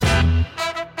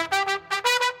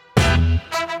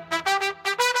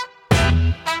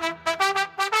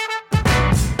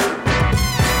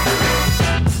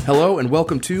and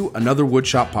welcome to another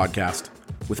Woodshop podcast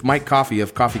with Mike Coffey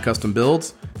of Coffey Custom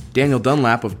Builds, Daniel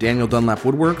Dunlap of Daniel Dunlap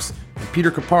Woodworks, and Peter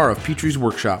Kapar of Petrie's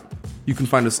Workshop. You can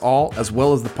find us all, as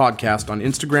well as the podcast, on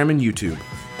Instagram and YouTube.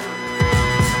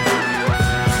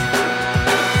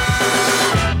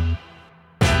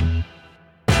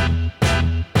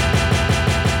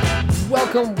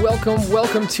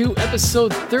 Welcome to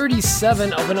episode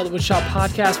 37 of another Woodshop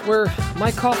podcast, where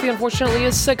Mike Coffey unfortunately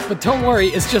is sick, but don't worry,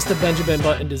 it's just a Benjamin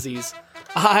Button disease.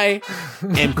 I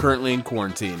am currently in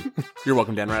quarantine. You're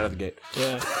welcome, Dan, right out of the gate.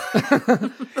 Yeah.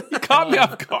 You caught me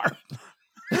off guard.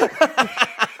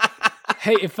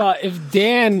 Hey, if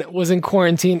Dan was in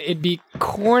quarantine, it'd be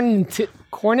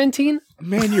quarantine?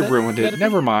 Man, you ruined it.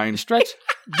 Never mind. Stretch?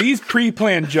 These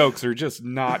pre-planned jokes are just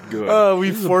not good.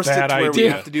 We forced it to where we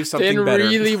have to do something Dan better.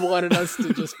 really wanted us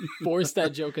to just force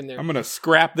that joke in there. I'm going to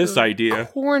scrap this idea.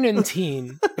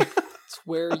 Quarantine. It's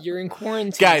where you're in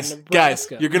quarantine. Guys, in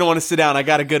Nebraska. you're going to want to sit down. I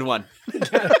got a good one.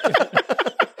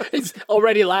 He's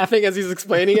already laughing as he's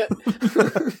explaining it.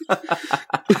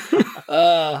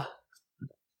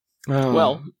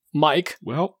 Well, Mike,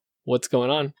 what's going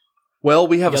on? Well,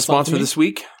 we have You a got something sponsor for me? this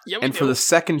week, Yeah, we and do. for the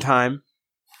second time,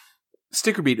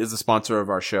 StickerBeat is the sponsor of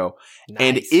our show. Nice.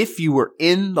 And if you were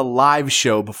in the live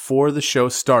show before the show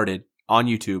started on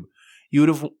YouTube, you would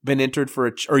have been entered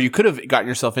for or you could have gotten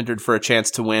yourself entered for a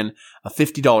chance to win a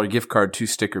 $50 gift card to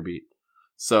StickerBeat.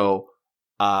 So,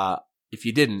 if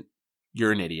you didn't,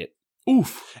 you're an idiot.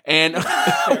 Oof. And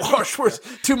harsh words.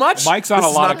 Too much? Mike's on This a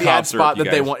is lot not of the cough ad syrup, spot you that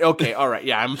they guys. want. Okay, all right.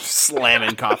 Yeah, I'm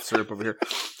slamming cough syrup over here.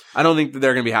 I don't think that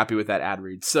they're going to be happy with that ad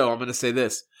read. So I'm going to say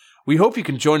this. We hope you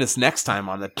can join us next time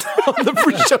on the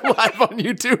pre-show live on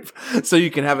YouTube, so you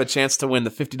can have a chance to win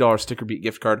the $50 StickerBeat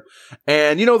gift card.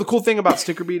 And, the cool thing about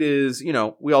StickerBeat is,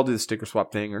 we all do the sticker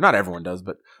swap thing, or not everyone does,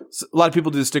 but a lot of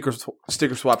people do the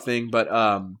sticker swap thing. But,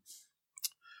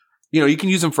 you can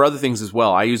use them for other things as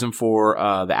well. I use them for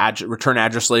the return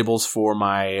address labels for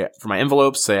my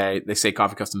envelopes. They say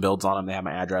Coffey Custom Builds on them. They have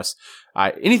my address.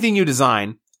 Anything you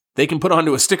design, they can put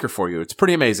onto a sticker for you. It's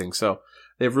pretty amazing. So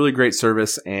they have really great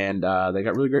service, and they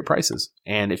got really great prices.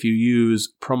 And if you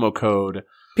use promo code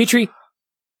Petrie.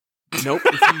 Nope.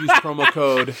 If you use promo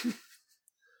code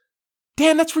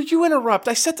Dan, that's where you interrupt.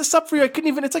 I set this up for you. I couldn't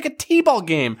even. It's like a T-ball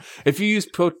game. If you use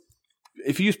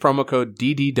promo code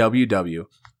DDWW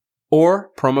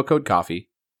or promo code Coffee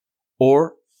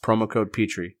or promo code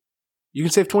Petrie, you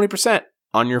can save 20%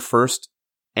 on your first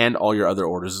and all your other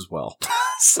orders as well.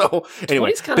 So anyway,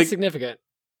 It's kind of significant.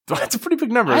 that's a pretty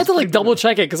big number. I had It's to pretty double big.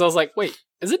 check it because I was like, wait,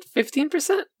 is it 15%?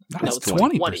 That's it's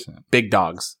 20%. Big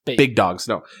dogs. Big dogs.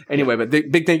 No. Anyway, but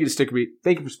big thank you to StickerBeat.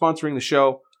 Thank you for sponsoring the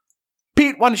show.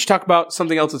 Pete, why don't you talk about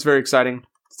something else that's very exciting?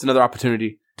 It's another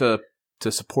opportunity to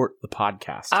support the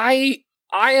podcast. I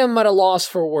am at a loss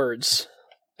for words,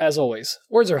 as always.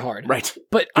 Words are hard. Right.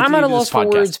 But Good I'm thing at a you do loss this for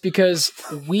podcast. words because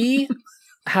we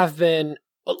have been...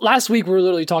 Last week we were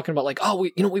literally talking about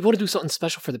we want to do something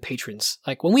special for the patrons.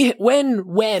 Like when we hit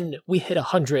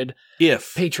 100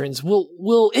 If. patrons,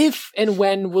 we'll if and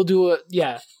when we'll do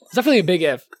it's definitely a big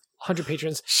if. 100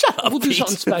 patrons. Shut up, We'll do Pete.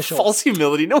 something special. False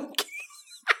humility. No one cares.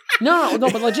 No,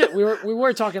 but legit, we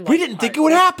were talking. We didn't think it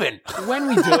would happen. When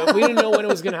we do it. We didn't know when it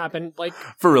was going to happen. Like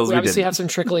For reals, we we obviously didn't. have some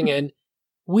trickling in.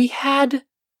 We had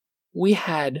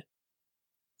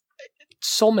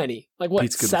so many. Like what?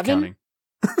 Pete's good with counting.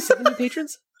 7 new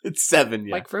patrons? It's 7,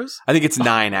 yeah. Mike froze? I think it's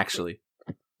 9, actually.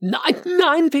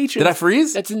 9 patrons. Did I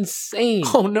freeze? That's insane.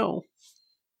 Oh, no.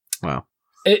 Wow.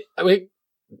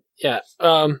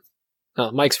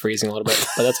 Mike's freezing a little bit,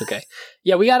 but that's okay.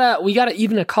 Yeah, we got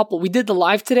even a couple. We did the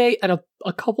live today, and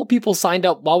a couple people signed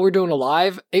up while we were doing a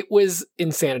live. It was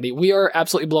insanity. We are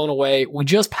absolutely blown away. We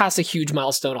just passed a huge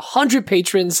milestone. 100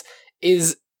 patrons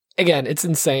is, again, it's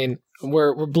insane.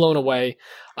 We're blown away.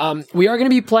 We are going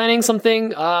to be planning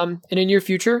something in the near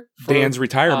future. For, Dan's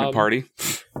retirement party.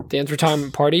 Dan's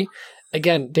retirement party.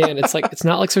 Again, Dan, it's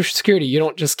not like Social Security. You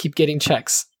don't just keep getting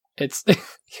checks. It's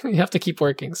you have to keep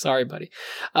working. Sorry, buddy.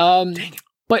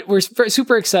 But we're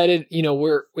super excited.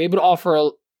 We're able to offer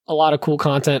a lot of cool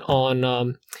content on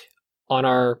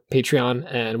our Patreon,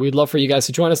 and we'd love for you guys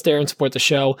to join us there and support the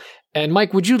show. And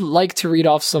Mike, would you like to read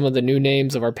off some of the new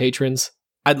names of our patrons?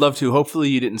 I'd love to. Hopefully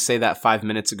you didn't say that 5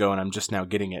 minutes ago and I'm just now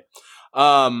getting it.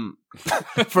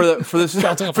 For this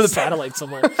Bouncing off a satellite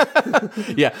somewhere.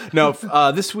 Yeah. No,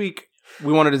 this week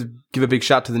we wanted to give a big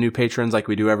shout to the new patrons like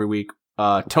we do every week.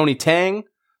 Tony Tang,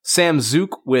 Sam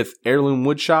Zook with Heirloom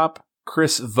Woodshop,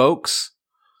 Chris Vokes,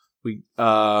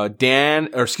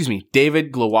 David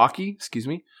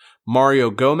Glowacki, Mario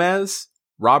Gomez,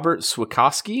 Robert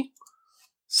Swikoski,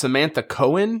 Samantha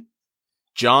Cohen,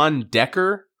 John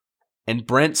Decker, and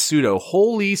Brent Sudo.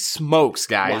 Holy smokes,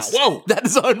 guys. Wow. Whoa. That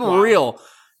is unreal.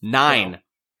 Nine.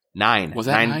 Was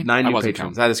that nine? Nine I new wasn't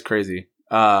patrons. counting. That is crazy.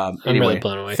 I'm Anyway, really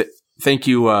blown away. thank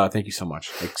you so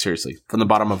much. Like, seriously, from the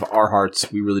bottom of our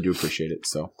hearts, we really do appreciate it.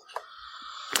 So,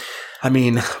 I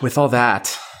mean, with all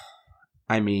that,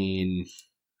 I guess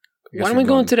Why don't we're we go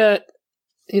going- into that,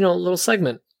 little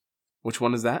segment? Which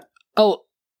one is that? Oh,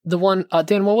 the one,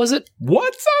 Dan, what was it?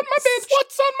 What's on my bench?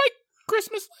 What's on my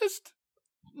Christmas list?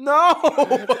 No,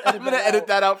 I'm gonna edit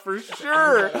that out for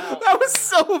sure. That was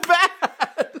so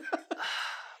bad.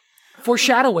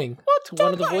 Foreshadowing to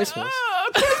one of the voicemails.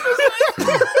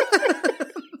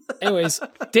 Anyways,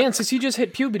 Dan, since you just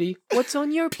hit puberty, what's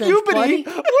on your bench, Puberty? buddy?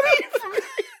 What are you?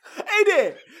 Hey,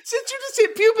 Dan. Since you just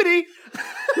hit puberty,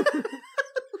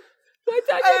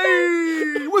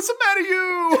 hey, what's the matter,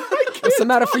 you? What's the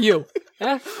matter for you?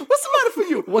 Huh? What's the matter for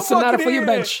you? What's I'm the matter walking for your in.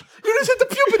 bench? You just hit the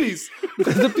puberties.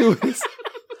 The puberties.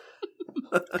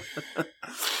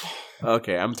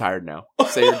 Okay, I'm tired now.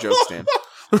 Say your jokes, Dan.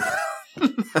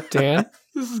 Dan,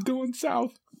 This is going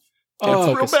south. Dan,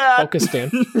 real focus. bad. Focus, Dan.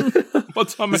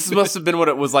 What's on my This must have been what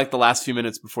it was like the last few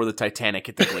minutes before the Titanic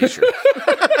hit the glacier.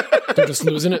 They're just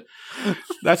losing it.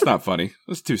 That's not funny.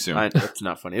 That's too soon. That's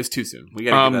not funny. It was too soon. We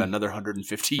gotta give it another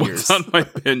 150 years. What's on my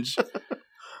bench?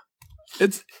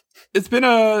 It's been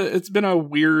a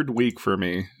weird week for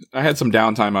me. I had some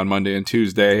downtime on Monday and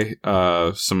Tuesday,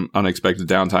 some unexpected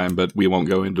downtime, but we won't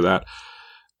go into that.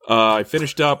 I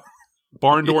finished up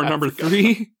Barn Door number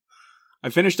 3.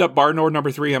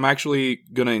 I'm actually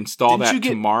going to install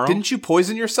tomorrow. Didn't you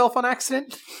poison yourself on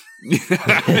accident?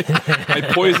 I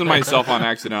poisoned myself on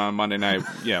accident on Monday night.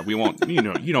 Yeah, we won't. You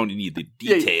don't need the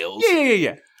details.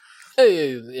 Yeah.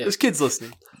 Hey, yeah. There's kids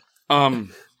listening.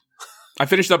 I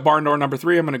finished up Barn Door number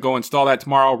 3. I'm going to go install that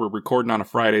tomorrow. We're recording on a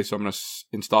Friday, so I'm going to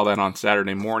install that on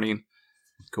Saturday morning.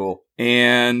 Cool.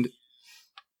 And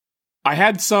I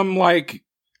had some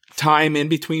time in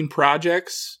between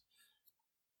projects,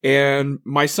 and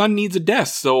my son needs a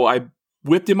desk, so I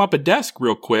whipped him up a desk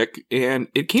real quick, and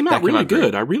it came out really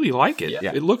good. I really like it.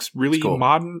 Yeah. It looks really It's cool.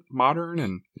 modern,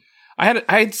 and I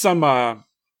had some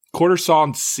quarter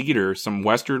sawn cedar, some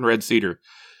Western red cedar,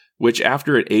 which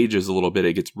after it ages a little bit,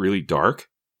 it gets really dark.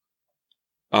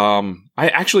 I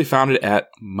actually found it at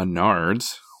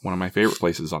Menards, one of my favorite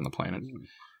places on the planet.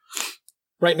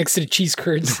 Right next to the cheese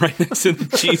curds. Right next to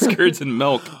the cheese curds and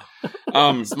milk.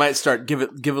 This might start give a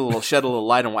little shed a little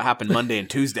light on what happened Monday and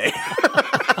Tuesday.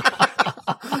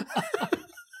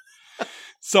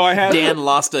 So I had Dan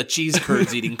lost a cheese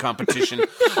curds eating competition.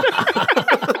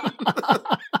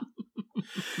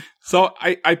 So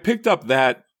I picked up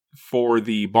that for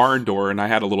the barn door, and I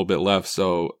had a little bit left,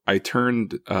 so I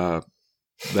turned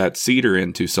that cedar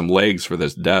into some legs for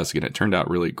this desk, and it turned out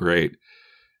really great.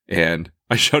 And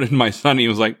I showed it to my son, and he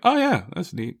was like, "Oh yeah,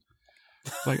 that's neat." I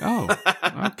was like, "Oh,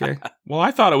 okay." Well,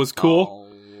 I thought it was cool.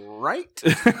 All right.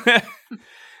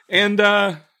 And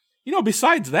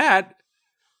besides that,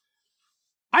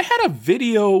 I had a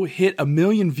video hit 1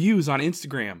 million views on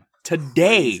Instagram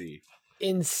today. Crazy.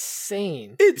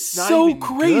 Insane. It's not so even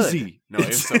crazy. good. No,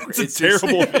 it's so it's a it's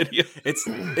terrible video.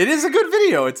 It is a good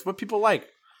video. It's what people like.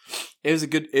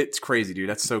 It's crazy, dude.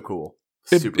 That's so cool.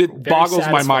 Super cool. It boggles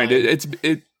my mind.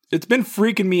 satisfying. It's been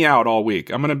freaking me out all week.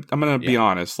 I'm gonna be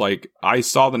honest. I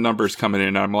saw the numbers coming in,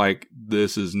 and I'm like,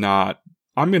 this is not.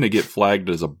 I'm gonna get flagged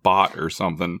as a bot or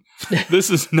something. This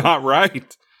is not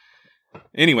right.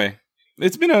 Anyway,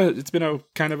 it's been a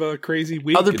kind of a crazy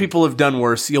week. Other people have done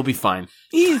worse. You'll be fine.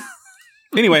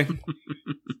 Anyway,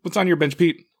 what's on your bench,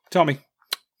 Pete? Tell me.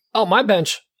 Oh, my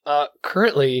bench.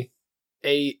 Currently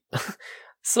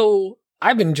so I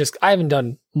haven't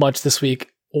done much this week.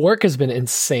 Work has been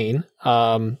insane.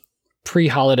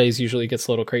 Pre-holidays usually gets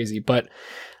a little crazy, but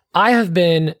I have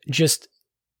been just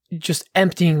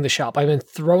emptying the shop. I've been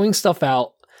throwing stuff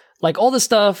out, like all the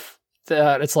stuff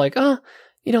that it's like,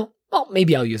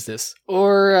 maybe I'll use this,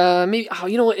 or maybe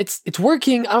it's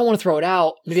working. I don't want to throw it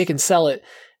out. Maybe I can sell it,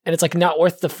 and it's like not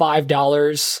worth the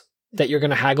 $5 that you're going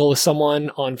to haggle with someone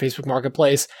on Facebook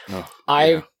Marketplace. Oh,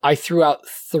 I threw out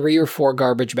 3 or 4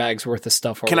 garbage bags worth of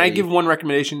stuff already. Can I give one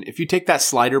recommendation? If you take that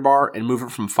slider bar and move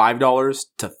it from $5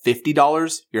 to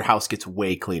 $50, your house gets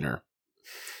way cleaner.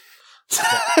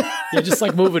 Yeah, just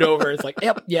move it over. It's like,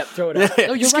 yep, throw it out. No,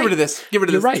 you're Just right. get rid of this. Get rid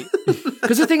of You're this. right.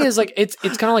 Because the thing is, it's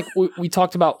kind of like we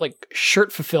talked about,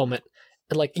 shirt fulfillment.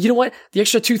 And you know what? The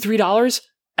extra $2-3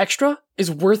 extra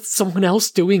is worth someone else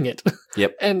doing it.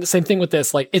 Yep. And the same thing with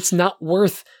this. It's not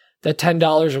worth the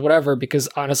 $10 or whatever, because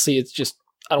honestly, it's just,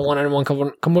 I don't want anyone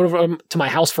come over to my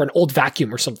house for an old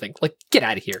vacuum or something. Get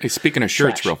out of here. Hey, speaking of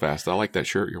shirts, Trash. real fast, I like that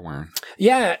shirt you're wearing.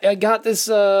 Yeah, I got this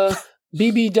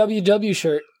BBWW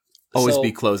shirt. Always So-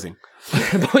 be closing.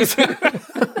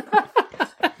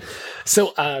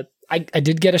 So I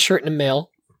did get a shirt in the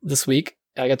mail this week.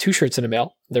 I got 2 shirts in the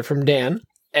mail. They're from Dan,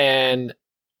 and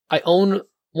I own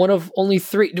one of only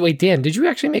 3. Wait, Dan, did you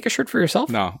actually make a shirt for yourself?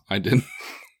 No, I didn't.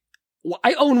 Well,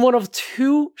 I own one of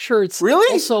 2 shirts.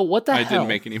 Really? Also, what the I hell? didn't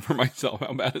make any for myself.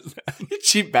 How bad is that? You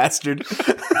cheap bastard.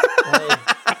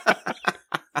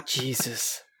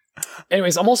 Jesus.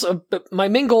 Anyways, but my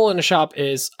main goal in the shop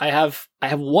is I have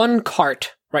 1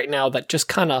 cart right now that just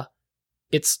kind of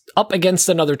it's up against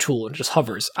another tool and just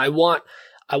hovers. I want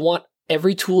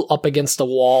every tool up against a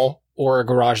wall or a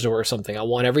garage door or something. I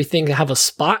want everything to have a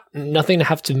spot, nothing to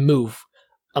have to move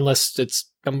unless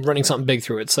I'm running something big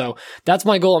through it. So that's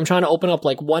my goal. I'm trying to open up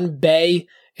like 1 bay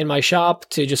in my shop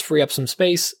to just free up some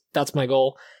space. That's my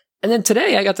goal. And then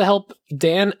today I got to help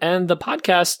Dan and the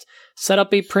podcast set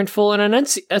up a Printful and an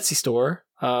Etsy store.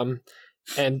 And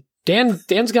Dan,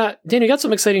 you got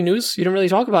some exciting news. You didn't really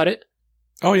talk about it.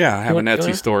 Oh yeah, I have an You Etsy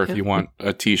wanna- store. If yeah. you want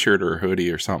a T-shirt or a hoodie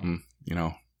or something,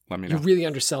 let me know. You're really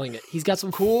underselling it. He's got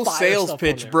some Cool fire sales stuff on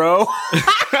pitch, there. bro.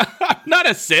 I'm not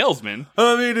a salesman.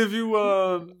 I mean, if you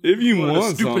want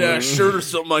a stupid ass shirt or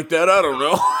something like that, I don't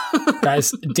know.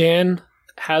 Guys, Dan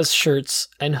has shirts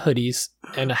and hoodies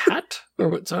and a hat. Or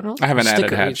what's that? I haven't added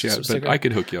Sticker. hats yet, Some but sticker. I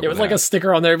could hook you up Yeah, with with like that. a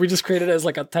sticker on there. We just created it as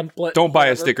like a template. Don't buy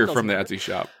a Whatever. sticker Doesn't from the matter. Etsy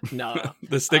shop. No.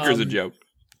 The sticker's a joke.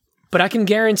 But I can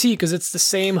guarantee, because it's the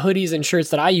same hoodies and shirts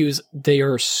that I use, they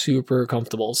are super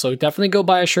comfortable. So definitely go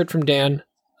buy a shirt from Dan.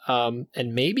 And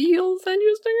maybe he'll send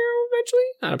you a sticker eventually.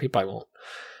 I don't know, he probably won't.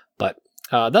 But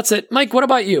that's it. Mike, what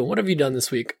about you? What have you done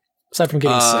this week? Aside from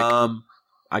getting sick.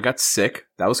 I got sick.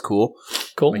 That was cool.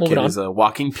 Cool, My moving kid on. is a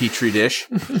walking petri dish.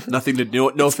 Nothing to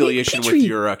do. No affiliation Petri. with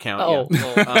your account.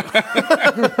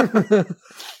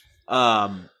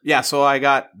 Oh, Yeah, so I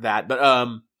got that. But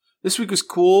this week was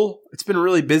cool. It's been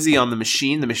really busy on the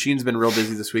machine. The machine's been real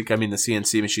busy this week. I mean, the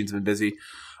CNC machine's been busy.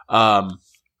 I've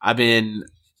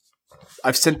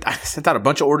sent out a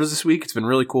bunch of orders this week. It's been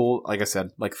really cool. Like I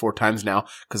said, like 4 times now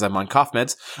because I'm on cough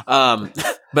meds.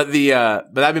 But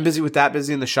I've been busy with that.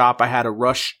 Busy in the shop. I had a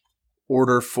rush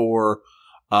order for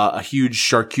a huge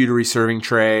charcuterie serving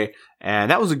tray, and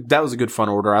that was a good fun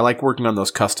order. I like working on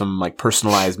those custom like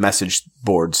personalized message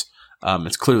boards.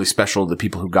 It's clearly special to the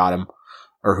people who got them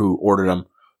or who ordered them.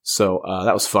 So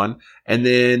that was fun. And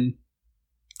then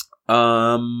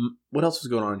what else was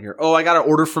going on here? Oh, I got an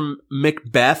order from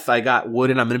Macbeth. I got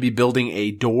wood, and I'm going to be building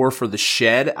a door for the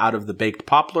shed out of the baked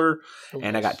poplar.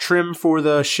 And I got trim for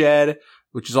the shed,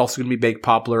 which is also going to be baked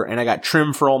poplar. And I got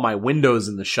trim for all my windows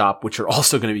in the shop, which are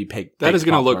also going to be baked. That is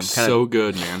going to poplar. look so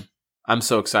good, man. I'm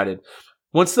so excited.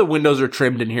 Once the windows are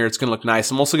trimmed in here, it's going to look nice.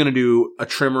 I'm also going to do a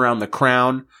trim around the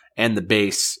crown and the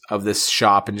base of this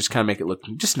shop and just kind of make it look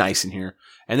just nice in here.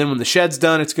 And then when the shed's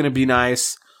done, it's going to be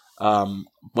nice.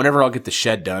 Whenever I'll get the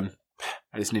shed done,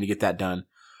 I just need to get that done.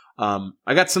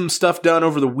 I got some stuff done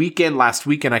over the weekend, last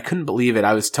weekend. I couldn't believe it.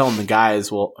 I was telling the guys,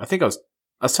 well, I think I was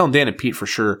telling Dan and Pete for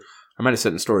sure. I might have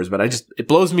said it in stories, but it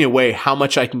blows me away how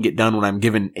much I can get done when I'm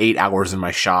given 8 hours in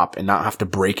my shop and not have to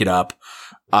break it up,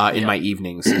 in my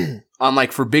evenings. On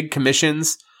like for big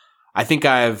commissions, I think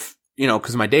I've,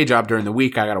 cause my day job during the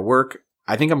week, I got to work.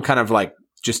 I think I'm kind of like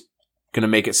just going to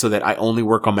make it so that I only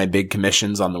work on my big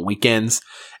commissions on the weekends,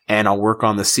 and I'll work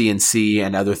on the CNC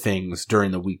and other things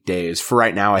during the weekdays. For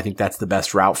right now, I think that's the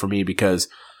best route for me because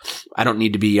I don't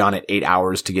need to be on it 8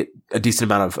 hours to get a decent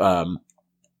amount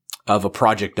of a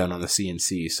project done on the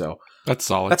CNC. So That's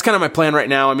solid. that's kind of my plan right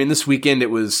now. I mean, this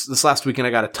last weekend, I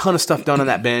got a ton of stuff done on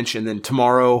that bench. And then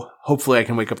tomorrow, hopefully I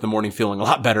can wake up in the morning feeling a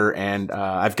lot better. And,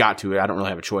 I've got to, I don't really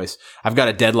have a choice. I've got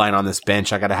a deadline on this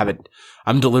bench. I got to have it.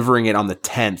 I'm delivering it on the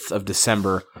 10th of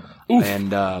December. Oof.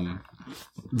 And,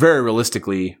 very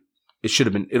realistically, it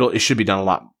should be done a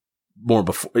lot more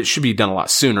before, it should be done a lot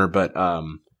sooner, but,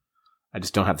 I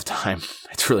just don't have the time.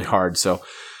 It's really hard. So,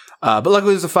 but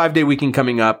luckily there's a 5-day weekend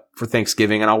coming up for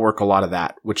Thanksgiving, and I'll work a lot of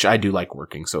that, which I do like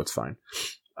working, so it's fine.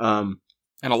 And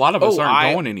a lot of us Oh,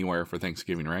 aren't going anywhere for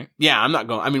Thanksgiving, right? Yeah, I'm not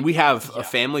going. I mean, we have a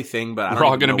family thing, but I We're don't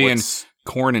all even gonna know be in- what's-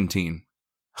 Quarantine.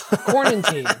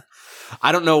 Quarantine.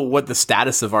 I don't know what the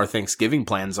status of our Thanksgiving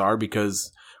plans are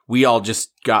because we all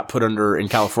just got put in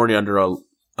California under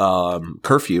a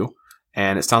curfew,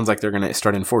 and it sounds like they're going to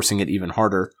start enforcing it even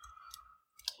harder,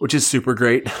 which is super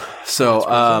great. So,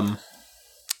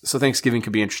 so Thanksgiving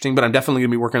could be interesting, but I'm definitely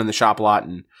going to be working in the shop a lot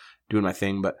and doing my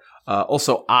thing. But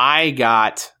also,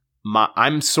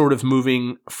 I'm sort of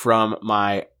moving from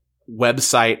my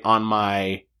website on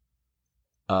my,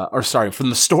 from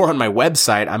the store on my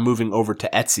website, I'm moving over to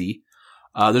Etsy.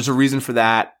 There's a reason for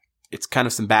that. It's kind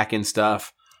of some back end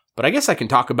stuff. But I guess I can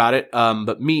talk about it.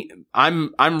 But I'm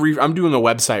doing a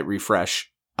website refresh.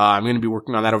 I'm going to be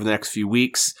working on that over the next few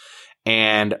weeks,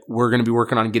 and we're going to be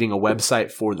working on getting a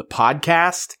website for the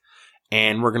podcast,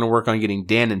 and we're going to work on getting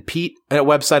Dan and Pete a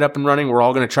website up and running. We're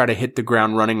all going to try to hit the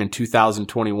ground running in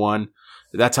 2021.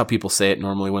 That's how people say it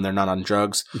normally when they're not on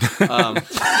drugs. I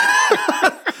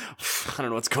don't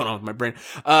know what's going on with my brain.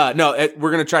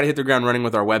 We're going to try to hit the ground running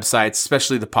with our websites,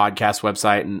 especially the podcast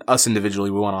website, and us individually.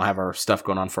 We want to have our stuff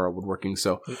going on for our woodworking.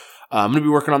 So I'm going to be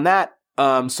working on that.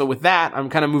 So with that, I'm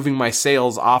kind of moving my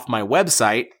sales off my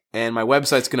website, and my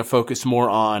website's going to focus more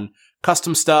on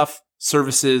custom stuff,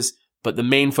 services, but the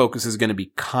main focus is going to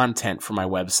be content for my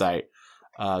website.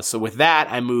 So with that,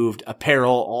 I moved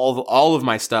apparel, all of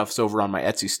my stuff's over on my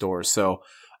Etsy store. So,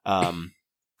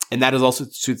 and that is also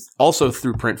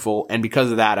through Printful. And because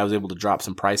of that, I was able to drop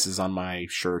some prices on my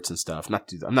shirts and stuff.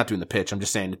 I'm not doing the pitch. I'm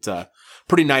just saying it's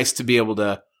pretty nice to be able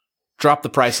to drop the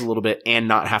price a little bit and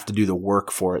not have to do the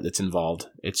work for it that's involved.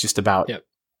 It's just about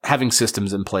having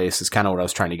systems in place is kind of what I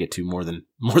was trying to get to more than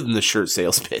the shirt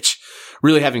sales pitch.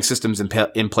 Really having systems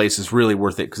in place is really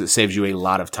worth it because it saves you a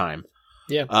lot of time.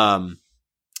 Yeah.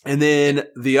 And then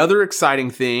the other exciting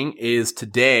thing is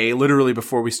today, literally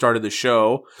before we started the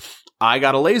show, I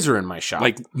got a laser in my shop.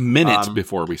 Like minutes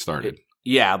before we started.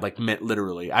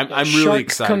 Literally. I'm really Shark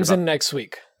excited. comes in next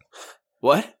week.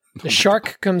 What? The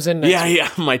shark comes in next week.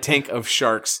 Yeah, my tank of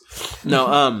sharks.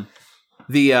 No,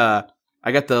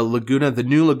 I got the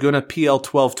new Laguna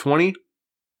PL1220.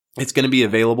 It's going to be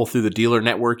available through the dealer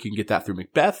network. You can get that through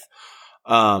Macbeth.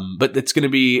 But it's going to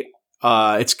be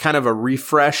it's kind of a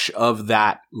refresh of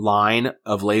that line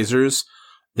of lasers.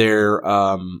 They're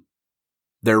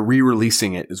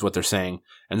re-releasing it, is what they're saying,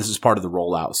 and this is part of the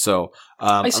rollout. So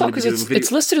I saw because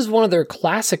it's listed as one of their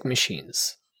classic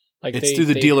machines. Like it's through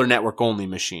the dealer network only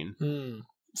machine.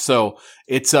 So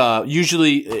it's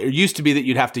usually it used to be that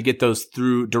you'd have to get those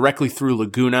directly through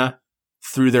Laguna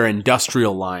through their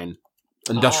industrial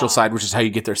side, which is how you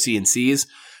get their CNCs.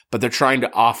 But they're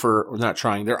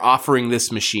they're offering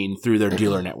this machine through their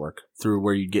dealer network, through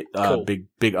where you get Cool.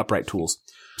 big upright tools.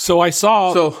 So I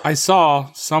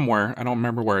saw somewhere, I don't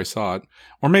remember where I saw it,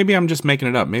 or maybe I'm just making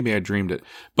it up. Maybe I dreamed it.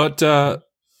 But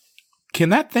can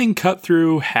that thing cut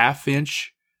through 1/2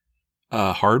 inch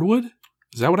hardwood?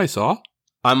 Is that what I saw?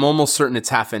 I'm almost certain it's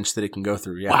 1/2 inch that it can go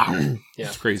through. Yeah. Wow. Yeah,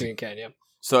 That's crazy. I think it can, yeah.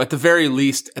 So at the very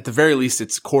least,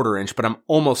 it's 1/4 inch, but I'm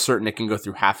almost certain it can go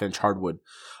through 1/2 inch hardwood.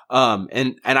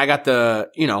 And I got the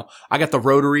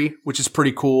rotary, which is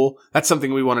pretty cool. That's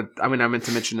something I meant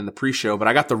to mention in the pre-show, but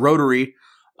I got the rotary,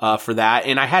 for that.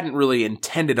 And I hadn't really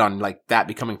intended on like that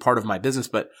becoming part of my business,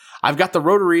 but I've got the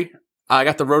rotary. I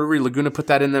got the rotary. Laguna put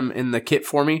that in the kit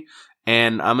for me.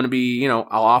 And I'm going to be, I'll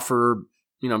offer,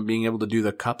 being able to do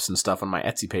the cups and stuff on my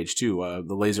Etsy page too.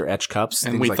 The laser etch cups.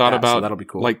 And things we like thought that, about so that'll be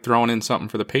cool. like throwing in something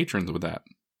for the patrons with that.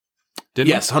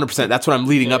 Yes, 100%. That's what I'm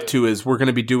leading up to is we're going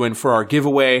to be doing for our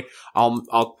giveaway. I'll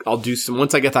do some,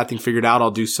 once I get that thing figured out,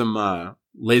 I'll do some,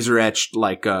 laser etched,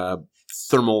 like,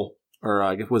 thermal, or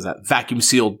I guess, what is that? Vacuum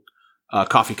sealed,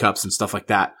 coffee cups and stuff like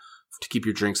that to keep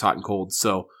your drinks hot and cold.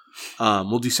 So,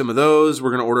 we'll do some of those. We're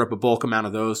going to order up a bulk amount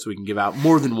of those so we can give out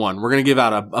more than one. We're going to give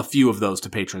out a few of those to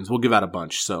patrons. We'll give out a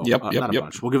bunch. So, not a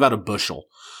bunch. We'll give out a bushel.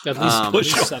 At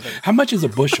least 7. How much is a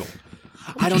bushel?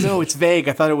 I don't know. It's vague.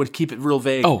 I thought it would keep it real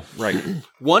vague. Oh, right.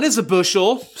 One is a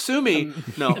bushel. Sue me.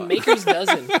 No. A maker's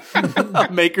dozen. A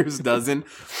maker's dozen.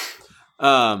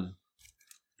 Yeah,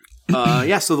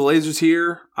 so the laser's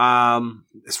here.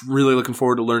 It's really looking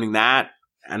forward to learning that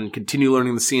and continue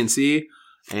learning the CNC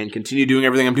and continue doing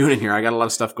everything I'm doing in here. I got a lot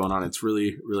of stuff going on. It's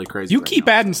really, really crazy. You keep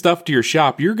adding stuff to your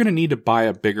shop. You're going to need to buy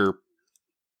a bigger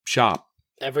shop.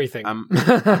 Everything. I'm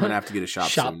going to have to get a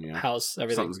shop soon. Yeah. House,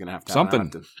 everything. Something's going to have to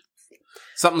Something.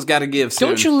 Something's got to give soon.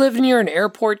 Don't you live near an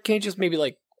airport? Can't you just maybe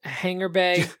like a hangar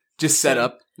bay? Just set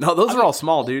up. No, those are all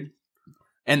small, dude.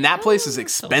 And that place is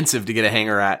expensive to get a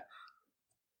hangar at.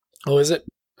 Oh, is it?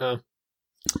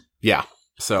 Yeah.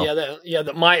 So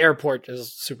my airport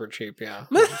is super cheap. Yeah,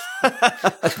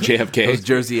 JFK. Those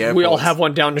Jersey airports. we all have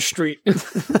one down the street.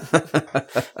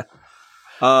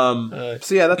 So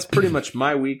yeah, that's pretty much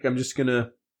my week. I'm just gonna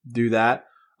do that.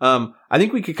 I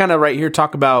think we could kind of right here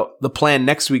talk about the plan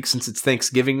next week since it's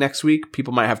Thanksgiving next week.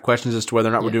 People might have questions as to whether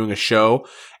or not we're doing a show,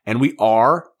 and we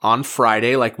are on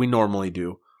Friday like we normally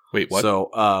do. Wait, what?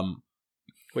 So,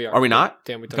 We are. Are we not?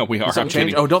 Damn, No, we are. I'm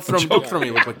kidding. Oh, don't throw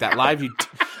me like that live.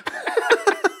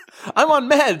 I'm on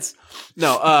meds.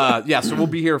 No, yeah. So we'll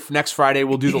be here next Friday.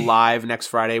 We'll do the live next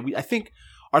Friday. I think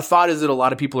our thought is that a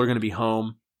lot of people are going to be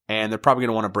home and they're probably going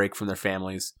to want a break from their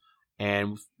families,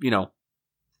 and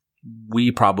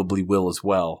we probably will as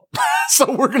well.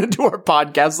 So we're going to do our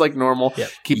podcast like normal. Yep.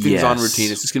 Keep things on Yes.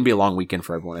 routine. It's just going to be a long weekend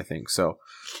for everyone, I think. So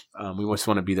we just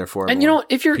want to be there for And everyone.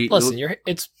 if you're Pete,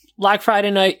 it's Black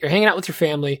Friday night, you're hanging out with your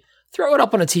family, throw it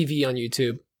up on a TV on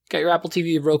YouTube. Got your Apple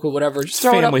TV, Roku, whatever. Just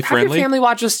throw it up. family Have friendly. your family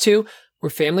watch us too. We're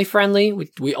family friendly.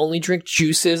 We only drink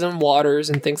juices and waters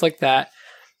and things like that.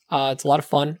 It's a lot of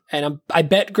fun, and I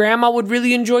bet Grandma would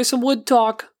really enjoy some wood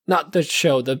talk. Not the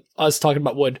show, us talking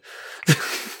about wood.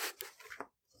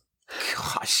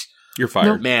 Gosh. You're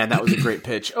fired. Man, that was a great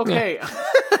pitch. Okay.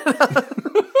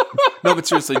 No, but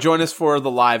seriously, join us for the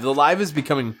live. The live is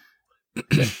becoming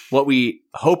what we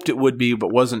hoped it would be,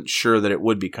 but wasn't sure that it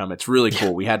would become. It's really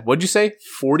cool. We had, what'd you say,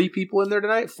 40 people in there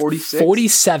tonight? 46?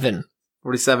 47.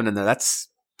 47 in there. That's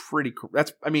pretty cool.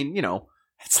 That's, I mean,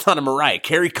 it's not a Mariah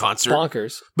Carey concert,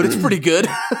 Bonkers. but it's pretty good.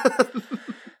 I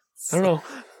don't know.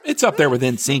 It's up there with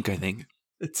NSYNC, I think.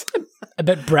 It's I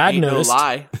bet Brad ain't no noticed.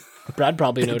 lie. Brad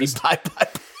probably noticed. Bye, bye.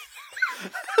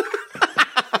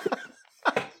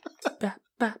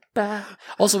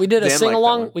 Also, we did a Dan liked sing that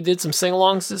along. one. We did some sing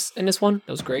alongs in this one.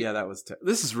 That was great. Yeah, that was.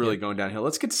 This is really going downhill.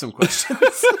 Let's get to some questions.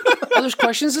 Oh, there's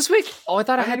questions this week? Oh, I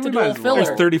thought I had mean, to we do might a as well. filler.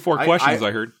 There's 34 I- questions, I-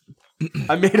 I heard.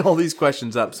 I made all these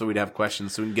questions up so we'd have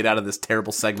questions so we can get out of this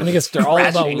terrible I segment. think they're all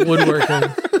about Crashing.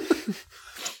 woodworking.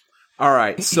 All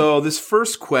right. So this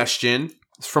first question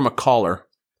is from a caller,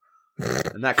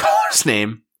 and that caller's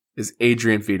name is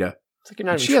Adrian Vita. It's like you're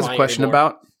not even She has a trying question anymore.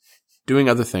 about doing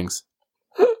other things.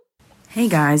 Hey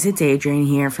guys, it's Adrian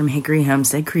here from Hickory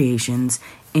Homestead Creations,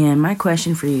 and my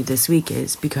question for you this week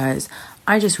is because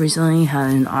I just recently had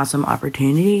an awesome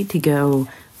opportunity to go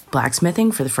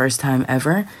blacksmithing for the first time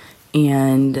ever,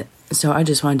 and so I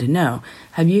just wanted to know,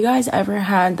 have you guys ever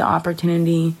had the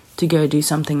opportunity to go do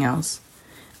something else?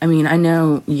 I mean, I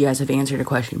know you guys have answered a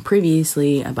question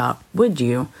previously about would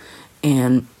you,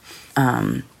 and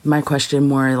my question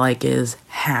more like is,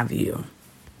 have you?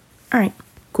 All right,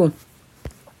 cool.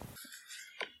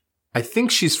 I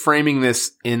think she's framing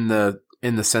this in the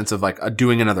sense of like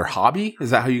doing another hobby. Is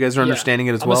that how you guys are understanding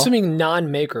it as I'm well? assuming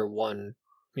non-maker one.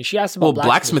 I mean, she asked about Well,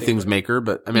 blacksmithing's but- maker,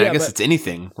 but I mean, Yeah, I guess but- it's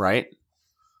anything, right?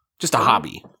 Just a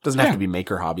hobby. Doesn't have Yeah. to be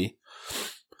maker hobby.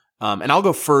 And I'll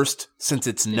go first since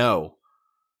it's no.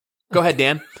 Go ahead,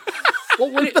 Dan.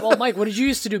 Well, Mike, what did you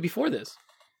used to do before this?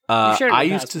 You've shared it in I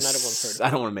the used past, to. but not everyone's heard it. I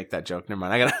don't want to make that joke. Never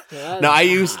mind. I gotta. Yeah, No, I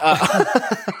used.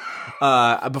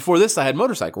 Before this, I had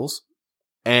motorcycles,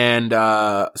 and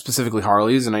specifically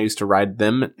Harleys, and I used to ride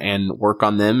them and work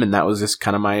on them, and that was just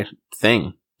kind of my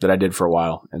thing that I did for a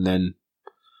while. And then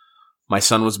my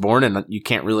son was born, and you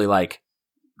can't really like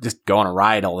just go on a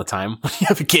ride all the time when you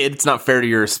have a kid. It's not fair to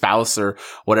your spouse or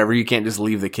whatever. You can't just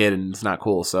leave the kid, and it's not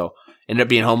cool. So ended up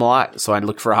being home a lot. So I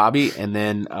looked for a hobby, and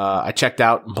then I checked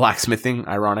out blacksmithing.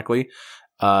 Ironically,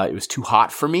 it was too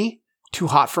hot for me, too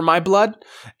hot for my blood,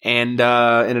 and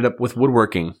ended up with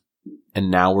woodworking. And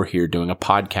now we're here doing a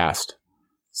podcast.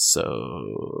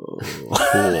 So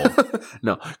cool.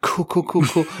 No,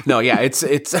 cool. No, yeah, it's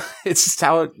just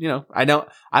how it, I don't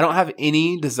have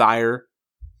any desire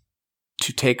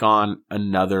to take on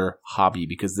another hobby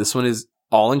because this one is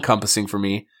all encompassing for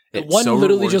me. It's One so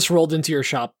literally rewarding. just rolled into your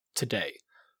shop today.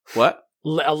 What?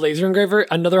 A laser engraver,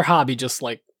 another hobby, just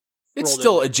like It's rolled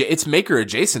still in. it's maker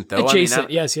adjacent though.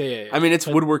 adjacent. Yes, yeah. I mean, it's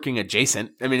But- woodworking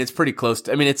adjacent. I mean, it's pretty close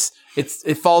to. I mean,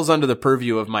 it falls under the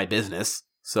purview of my business,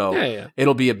 so Yeah.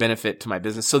 it'll be a benefit to my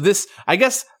business. So this, I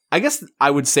guess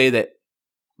I would say that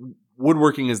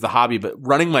woodworking is the hobby, but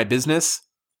running my business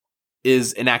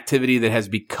is an activity that has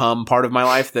become part of my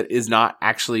life that is not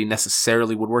actually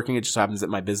necessarily woodworking. It just happens that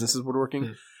my business is woodworking.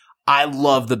 Hmm. I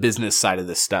love the business side of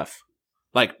this stuff,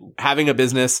 like having a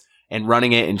business and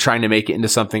running it and trying to make it into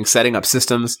something, setting up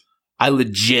systems. I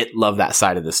legit love that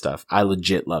side of this stuff. I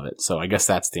legit love it. So I guess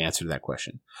that's the answer to that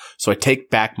question. So I take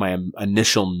back my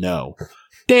initial no.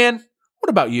 Dan,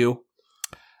 what about you?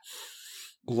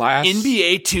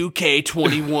 NBA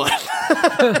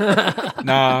 2K21.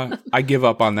 Nah, I give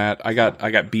up on that. I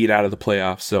got beat out of the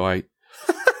playoffs, so I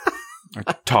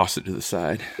toss it to the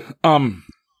side.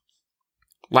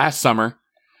 Last summer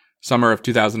of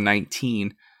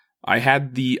 2019, I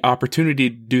had the opportunity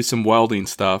to do some welding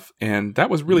stuff, and that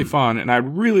was really fun, and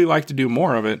I'd really like to do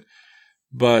more of it,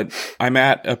 but I'm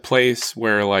at a place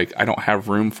where like I don't have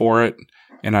room for it,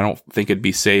 and I don't think it'd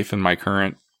be safe in my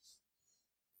current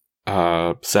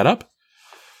setup.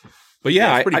 But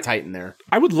yeah, it's pretty tight in there.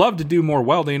 I would love to do more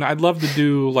welding. I'd love to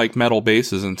do like metal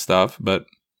bases and stuff, but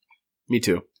Me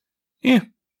too. yeah,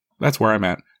 that's where I'm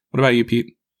at. What about you,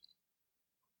 Pete?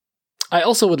 I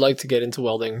also would like to get into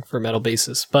welding for metal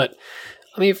bases, but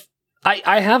I mean,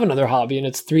 I have another hobby and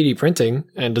it's 3D printing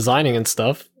and designing and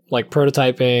stuff, like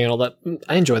prototyping and all that.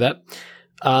 I enjoy that.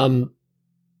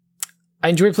 I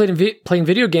enjoy playing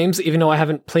video games, even though I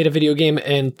haven't played a video game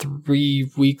in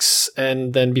 3 weeks,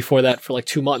 and then before that for like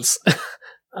 2 months. I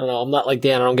don't know. I'm not like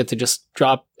Dan. I don't get to just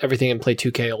drop everything and play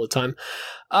 2K all the time.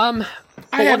 I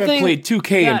haven't played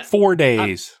 2K in 4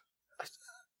 days.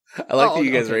 I like that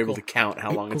you guys are able to count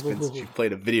how long it's been since you've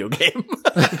played a video game.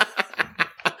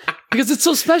 Because it's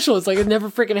so special. It's like it never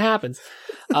freaking happens.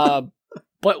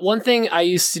 But one thing I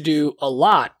used to do a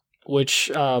lot,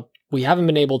 which we haven't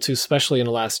been able to, especially in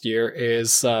the last year,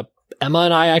 is Emma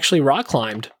and I actually rock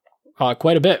climbed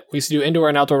quite a bit. We used to do indoor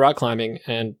and outdoor rock climbing.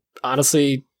 And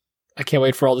honestly, I can't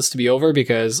wait for all this to be over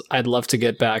because I'd love to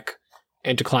get back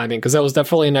into climbing because that was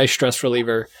definitely a nice stress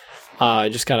reliever.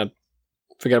 Just kind of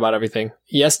forget about everything.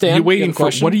 Yes, Dan? What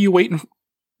are you waiting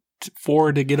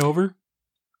for to get over?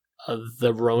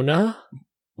 The Rona?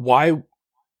 Why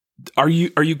are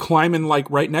you climbing like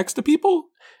right next to people?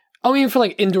 I mean, for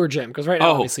like indoor gym, because right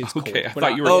now obviously it's cold. Okay, I But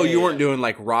thought you were. Oh, you weren't doing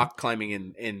like rock climbing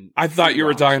in I thought you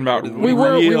were talking about. we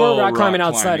were rock climbing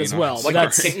outside as well. Like,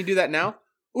 can't you do that now?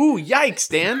 Ooh, yikes,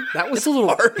 Dan! That was It's a little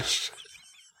harsh.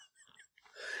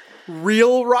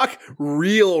 Real rock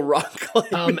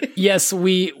climbing. Yes,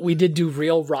 we did do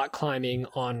real rock climbing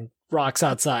on rocks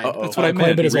outside. That's what I Quite a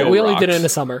meant. bit as well. real We only did it rocks. in the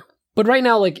summer, but right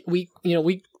now, like we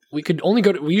could only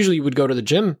go to. We usually would go to the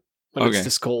gym when it's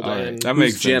this cold. All right. And That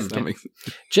makes Jim? sense. That makes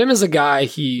Jim is a guy.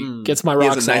 He gets my He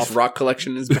rocks has a nice off. rock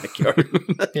collection in his backyard.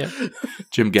 Yeah.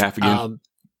 Jim Gaffigan.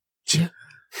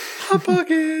 Hot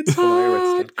pockets.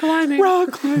 Hard climbing.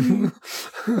 Rock climbing.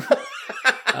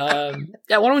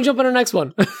 Yeah, why don't we jump on the next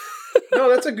one? No,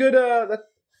 that's a good.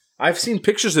 I've seen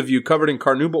pictures of you covered in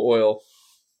carnauba oil,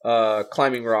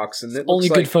 climbing rocks, and it Only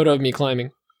looks good like photo of me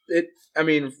climbing. it. I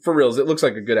mean, for reals, it looks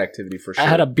like a good activity for sure. I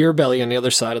had a beer belly on the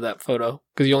other side of that photo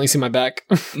because you only see my back.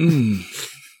 Can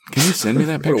you send me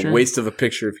that What picture? a waste of a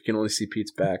picture if you can only see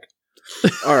Pete's back.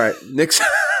 All right, Nick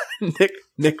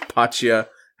Paccia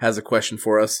has a question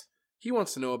for us. He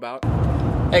wants to know about.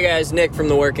 Hey guys, Nick from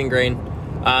The Working Grain.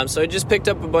 So I just picked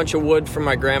up a bunch of wood from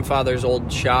my grandfather's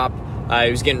old shop. He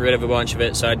was getting rid of a bunch of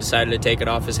it, so I decided to take it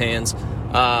off his hands.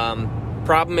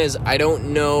 Problem is, I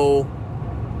don't know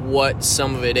what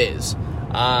some of it is.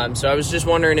 So I was just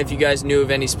wondering if you guys knew of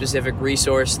any specific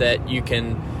resource that you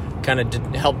can kind of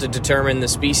help to determine the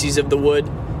species of the wood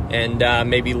and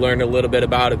maybe learn a little bit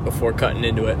about it before cutting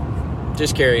into it.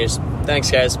 Just curious. Thanks,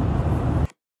 guys.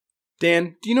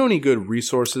 Dan, do you know any good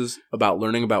resources about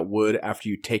learning about wood after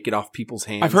you take it off people's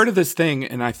hands? I've heard of this thing,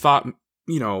 and I thought,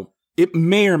 it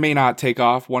may or may not take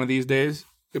off one of these days,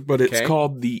 but it's Okay.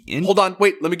 called the... Hold on,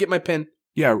 wait, let me get my pen.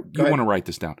 Yeah, Go you ahead. want to write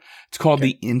this down. It's called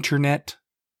the internet.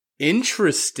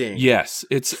 Interesting. Yes,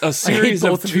 it's a I hate series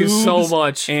both of of you tubes so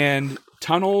much. and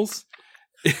tunnels.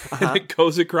 And it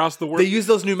goes across the world. They use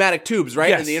those pneumatic tubes, right?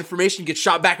 Yes. And the information gets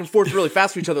shot back and forth really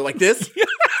fast from each other like this.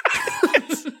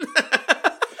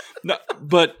 No,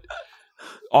 but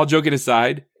all joking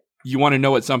aside, you want to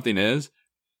know what something is?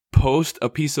 Post a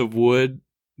piece of wood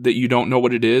that you don't know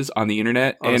what it is on the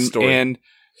internet, On a story.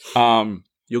 and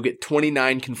You'll get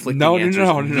 29 conflicting No. answers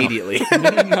immediately.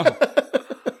 no.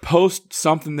 Post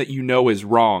something that you know is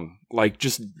wrong. Like,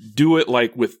 just do it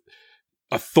like with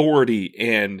authority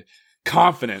and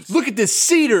confidence. Look at this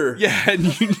cedar. Yeah,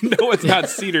 and you know it's not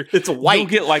cedar. It's white. You'll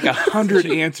get like 100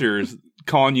 answers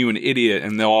calling you an idiot,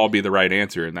 and they'll all be the right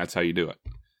answer, and that's how you do it.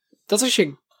 That's actually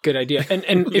a good idea.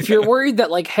 And if you're worried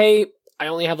that like, hey, I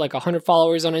only have like 100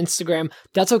 followers on Instagram,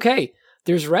 that's okay.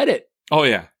 There's Reddit. Oh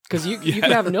yeah. Because you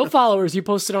can have no followers, you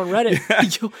post it on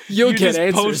Reddit. You'll You get just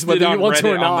answers post whether it you on want to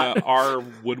or Reddit not. on our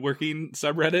woodworking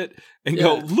subreddit and Yeah.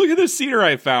 go, look at this cedar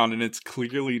I found, and it's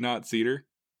clearly not cedar.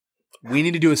 We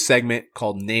need to do a segment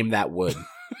called Name That Wood.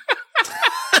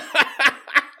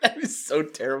 That is so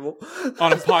terrible.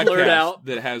 On a blurt podcast out.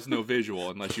 that has no visual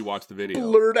unless you watch the video.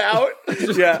 Blurred out.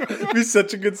 Yeah, it'd be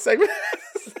such a good segment.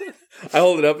 I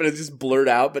hold it up and it's just blurred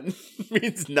out, but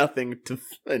means nothing to.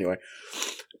 Anyway,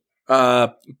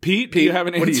 Pete, do you have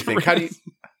an what do you answer? think?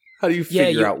 How do you Yeah,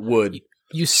 figure out wood?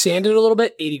 You sand it a little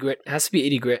bit, 80 grit. It has to be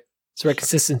 80 grit. It's the right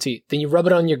consistency. Then you rub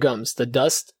it on your gums, the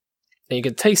dust, and you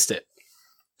can taste it.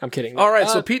 I'm kidding. All right,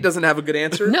 so Pete doesn't have a good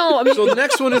answer. No, I mean, So the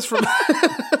next one is from.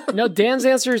 no, Dan's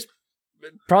answer is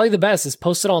probably the best, is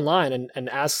post it online and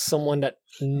ask someone that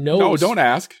knows No, don't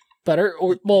ask. better.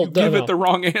 Or, well, Give no. it the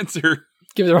wrong answer.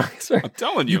 Give it the wrong answer. I'm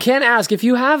telling you. You can ask if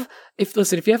you have if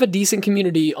you have a decent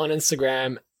community on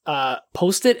Instagram,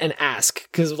 post it and ask,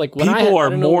 because like when People I are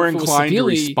don't know more if it was inclined to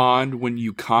severely- respond when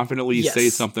you confidently Yes. say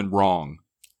something wrong.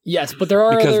 Yes, but there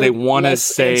are Because other they want to less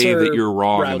say answer that you're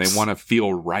wrong and routes. they want to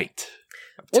feel right.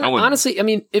 Or telling you. honestly, I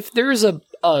mean, if there's a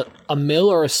mill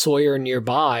or a sawyer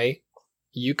nearby,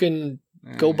 you can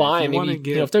go by. if you Maybe wanna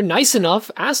get if they're nice enough,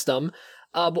 ask them.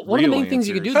 But one of the real main things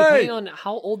you could do, answers. depending on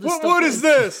how old this What stuff wood is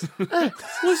this?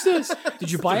 What's this? Did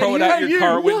you buy Throw it it here? out your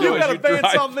car window You as got you a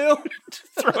bandsaw drive. mill?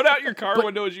 Throw it out your car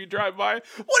window as you drive by.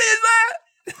 What is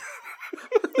that?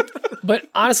 But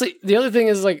honestly, the other thing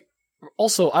is like,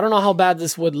 also, I don't know how bad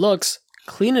this wood looks.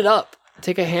 Clean it up.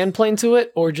 Take a hand plane to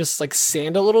it, or just like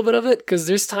sand a little bit of it. Because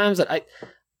there's times that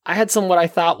I had some what I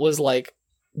thought was like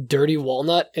dirty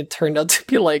walnut. It turned out to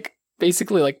be like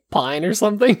basically like pine or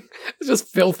something. It's just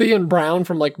filthy and brown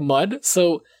from like mud.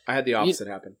 So I had the opposite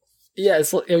happen. yeah,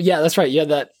 that's right. Yeah,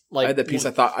 that like I had that piece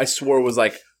I swore was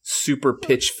like super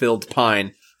pitch filled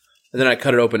pine. And then I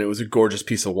cut it open. It was a gorgeous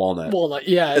piece of walnut. walnut.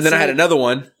 Yeah, And then I had another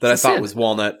one that I it's thought sand. was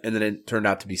walnut, and then it turned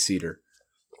out to be cedar.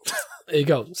 There you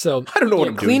go. So I don't know what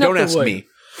I'm doing. clean up Don't the ask wood. me.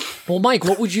 Well, Mike,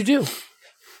 what would you do?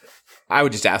 I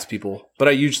would just ask people, but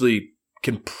I usually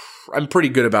can. I'm pretty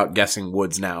good about guessing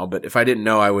woods now. But if I didn't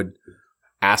know, I would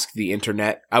ask the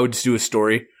internet. I would just do a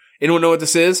story. Anyone know what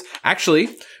this is? Actually,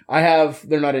 I have.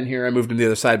 They're not in here. I moved them to the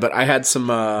other side. But I had some.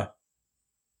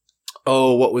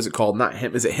 What was it called? Not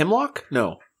him. Is it hemlock?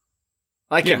 No,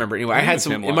 I can't Yeah, remember. Anyway, I I think had it's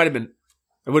some. hemlock. It might have been.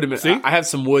 It would have been. See? I have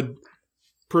some wood.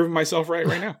 Proving myself right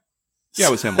now. Yeah,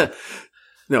 it was him.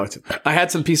 No, I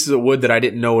had some pieces of wood that I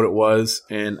didn't know what it was,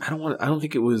 and I don't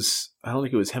think it was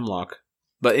hemlock.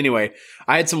 But anyway,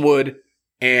 I had some wood,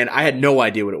 and I had no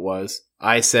idea what it was.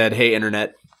 I said, "Hey,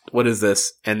 internet, what is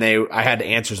this?" And I had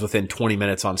answers within 20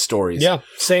 minutes on stories. Yeah,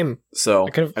 same. So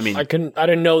I mean, I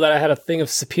didn't know that I had a thing of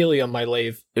sapele on my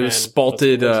lathe. it was and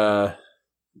spalted. that's what it was.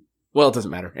 Well, it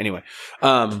doesn't matter. Anyway,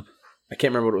 I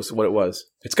can't remember what it was.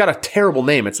 It's got a terrible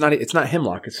name. It's not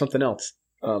hemlock. It's something else.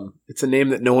 It's a name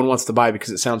that no one wants to buy because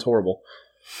it sounds horrible.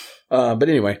 But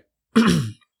anyway,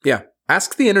 yeah.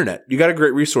 Ask the internet. You got a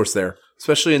great resource there,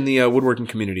 especially in the woodworking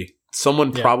community.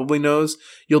 Someone probably knows.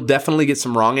 You'll definitely get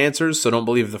some wrong answers, so don't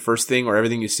believe the first thing or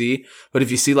everything you see. But if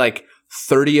you see like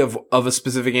 30 of a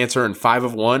specific answer and 5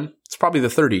 of one, it's probably the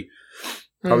 30.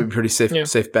 Probably pretty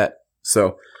safe bet.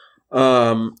 So,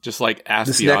 Just like ask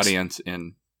This the next- audience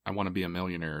in I Want to Be a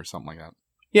Millionaire or something like that.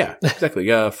 yeah, exactly.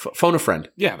 Phone a friend.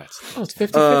 Yeah, that's Oh, it's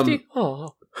 50-50?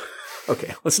 Oh.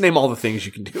 Okay, let's name all the things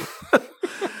you can do.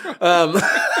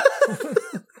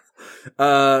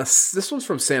 This one's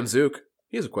from Sam Zook.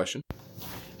 He has a question.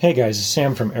 Hey guys, it's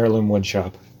Sam from Heirloom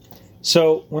Woodshop.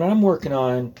 So, when I'm working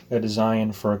on a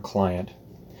design for a client,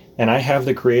 and I have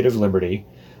the creative liberty,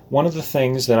 one of the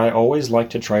things that I always like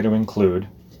to try to include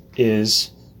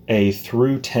is a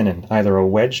through tenon, either a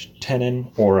wedged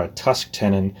tenon or a tusk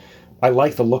tenon. I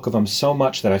like the look of them so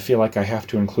much that I feel like I have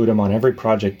to include them on every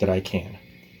project that I can.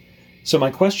 So my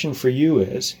question for you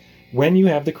is, when you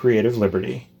have the creative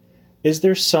liberty, is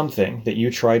there something that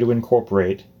you try to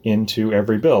incorporate into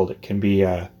every build? It can be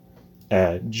a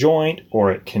joint,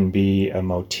 or it can be a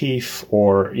motif,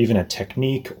 or even a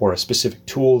technique, or a specific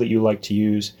tool that you like to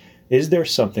use. Is there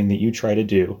something that you try to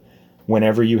do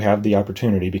whenever you have the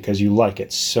opportunity because you like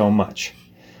it so much?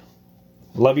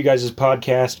 Love you guys'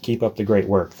 podcast. Keep up the great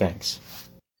work. Thanks.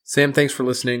 Sam, thanks for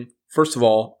listening. First of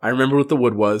all, I remember what the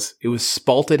wood was. It was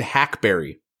spalted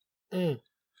hackberry.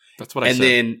 that's what I And said.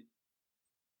 then...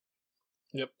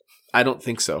 Yep. I don't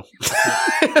think so.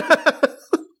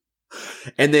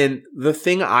 And then the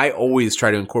thing I always try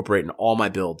to incorporate in all my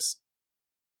builds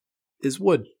is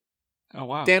wood. Oh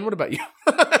wow. Dan, what about you?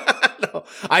 No,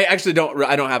 I actually don't.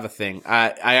 I don't have a thing. I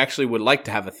actually would like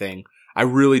to have a thing. I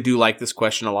really do like this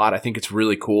question a lot. I think it's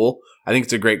really cool. I think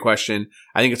it's a great question.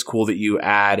 I think it's cool that you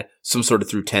add some sort of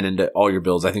through tenon to all your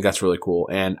builds. I think that's really cool.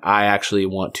 And I actually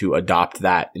want to adopt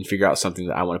that and figure out something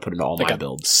that I want to put into all my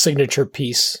builds. Signature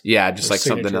piece. Yeah, just Or like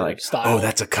something signature like, style. oh,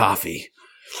 that's a coffee.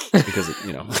 Because,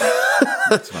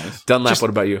 That's nice. Dunlap, what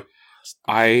about you?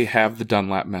 I have the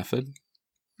Dunlap method.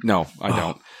 No, I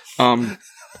don't.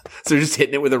 So you're just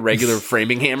hitting it with a regular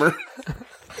framing hammer?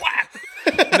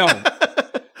 No.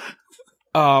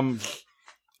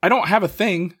 I don't have a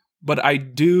thing, but I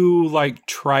do like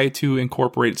try to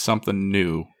incorporate something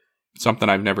new, something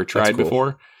I've never tried cool.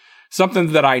 before,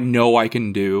 something that I know I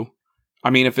can do. I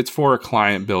mean, if it's for a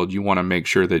client build, you want to make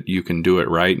sure that you can do it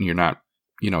right and you're not,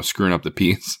 screwing up the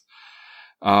piece.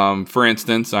 For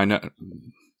instance, I know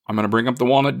I'm going to bring up the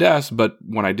walnut desk, but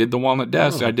when I did the walnut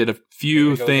desk, I did a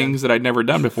few things that I'd never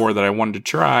done before that I wanted to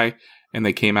try, and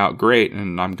they came out great,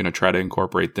 and I'm going to try to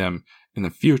incorporate them in the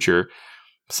future,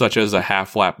 such as a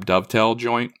half-lap dovetail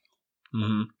joint,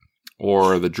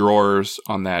 or the drawers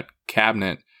on that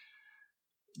cabinet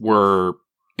were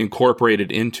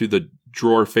incorporated into the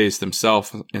drawer face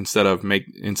themselves. Instead of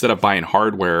buying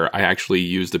hardware, I actually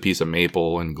used a piece of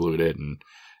maple and glued it, and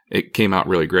it came out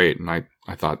really great, and I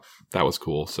thought that was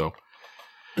cool. So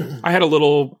I had a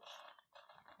little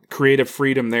creative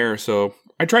freedom there, so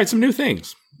I tried some new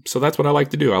things. So that's what I like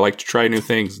to do. I like to try new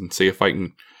things and see if I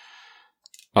can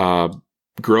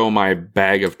grow my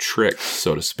bag of tricks,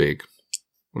 so to speak.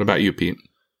 What about you, Pete?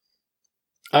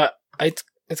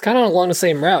 It's kind of along the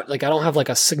same route. Like, I don't have like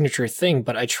a signature thing,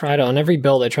 but on every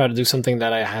build, I try to do something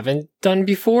that I haven't done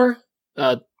before.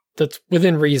 That's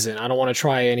within reason. I don't want to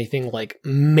try anything like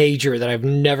major that I've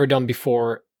never done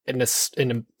before in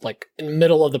the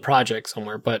middle of the project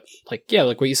somewhere. But like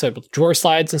what you said with drawer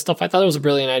slides and stuff, I thought it was a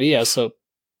brilliant idea. So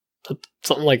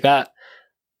something like that.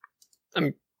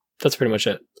 That's pretty much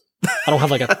it. I don't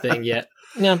have like a thing yet.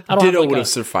 Yeah, I don't. Ditto would have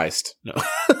sufficed. No.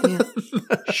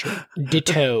 Sure.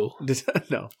 Ditto.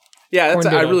 No. Yeah,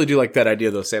 I really do like that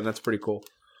idea though, Sam. That's pretty cool.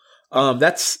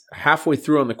 That's halfway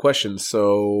through on the questions,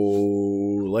 so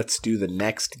let's do the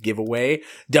next giveaway.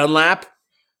 Dunlap,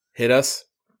 hit us.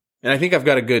 And I think I've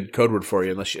got a good code word for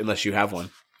you, unless you have one.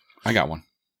 I got one,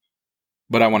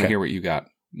 but I want to hear what you got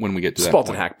when we get to that.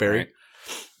 Spalted hackberry. Right?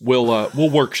 We'll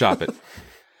workshop it.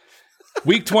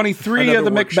 Week 23 of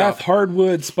the Macbeth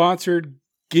Hardwood sponsored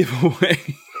giveaway.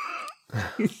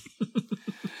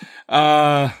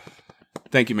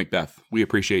 Thank you, Macbeth. We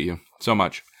appreciate you so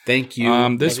much. Thank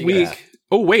you. This week.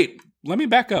 Oh, wait. Let me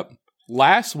back up.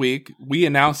 Last week, we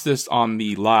announced this on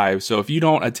the live. So if you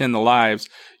don't attend the lives,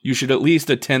 you should at least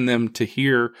attend them to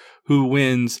hear who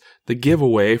wins the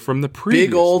giveaway from the previous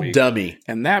big old week. Dummy.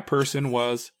 And that person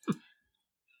was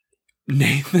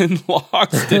Nathan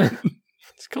Logston.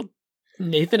 It's called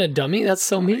Nathan a dummy? That's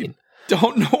so mean.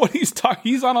 Don't know what he's talking.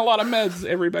 He's on a lot of meds,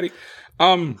 everybody.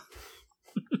 Nathan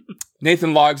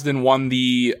Logsden won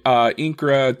the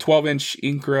Incra 12-inch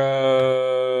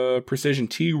Incra Precision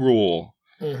T-Rule.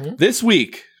 Mm-hmm. This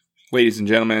week, ladies and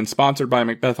gentlemen, sponsored by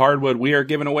Macbeth Hardwood, we are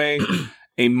giving away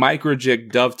a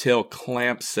Microjig Dovetail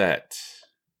clamp set.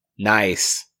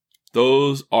 Nice.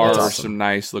 Those are awesome. some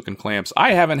nice looking clamps.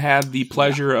 I haven't had the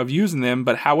pleasure of using them,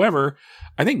 but however,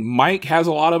 I think Mike has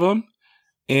a lot of them,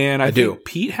 and I think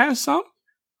Pete has some.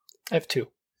 I have two.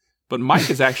 But Mike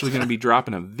is actually going to be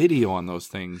dropping a video on those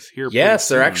things here. Yes,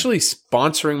 they're actually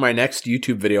sponsoring my next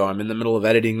YouTube video. I'm in the middle of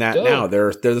editing that now.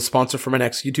 They're the sponsor for my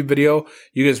next YouTube video.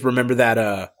 You guys remember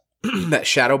that that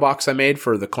shadow box I made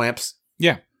for the clamps?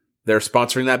 Yeah. They're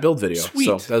sponsoring that build video. Sweet.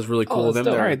 So that was really cool of them.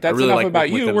 All right, that's really enough about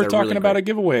you. We're talking about a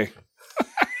giveaway.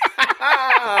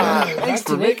 Thanks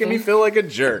for making me feel like a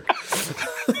jerk.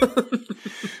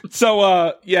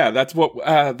 So, that's what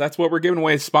we're giving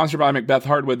away. It's sponsored by Macbeth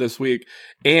Hardwood this week.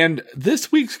 And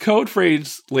this week's code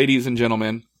phrase, ladies and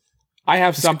gentlemen, I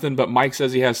have something, but Mike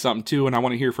says he has something too, and I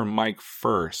want to hear from Mike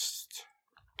first.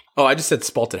 Oh, I just said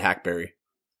spalted hackberry.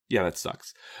 Yeah, that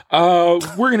sucks. We're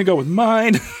going to go with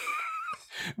mine,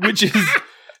 which is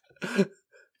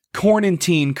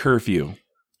quarantine curfew.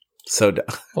 So,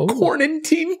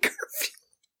 quarantine curfew.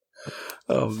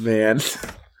 Oh, man.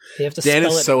 You have to Dan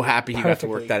spell is it so happy he got to perfectly.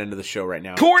 work that into the show right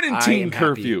now. Quarantine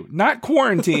curfew. Not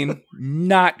quarantine.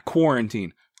 Not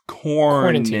quarantine.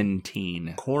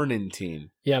 Quarantine. Quarantine.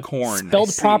 Yeah, corn.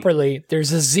 spelled properly.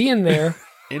 There's a Z in there.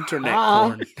 Internet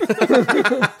corn.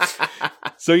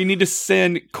 So you need to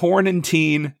send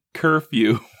quarantine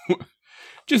curfew.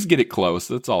 Just get it close.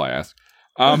 That's all I ask.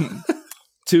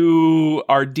 To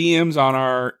our DMs on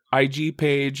our IG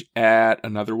page at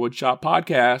Another Woodshop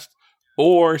Podcast,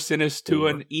 or send us to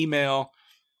an email,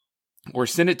 or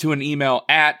send it to an email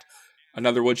at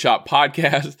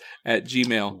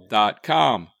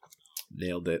anotherwoodshoppodcast@gmail.com.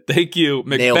 Nailed it. Thank you,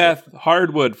 Macbeth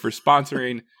Hardwood, for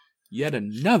sponsoring yet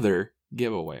another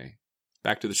giveaway.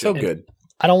 Back to the show. So good.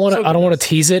 I don't want to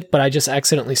tease it, but I just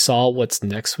accidentally saw what's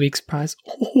next week's prize.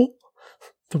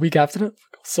 The week after that.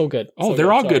 So good. Oh, so they're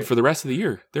good. all Sorry. good for the rest of the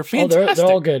year. They're fantastic. They're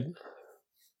all good.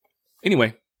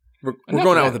 Anyway, we're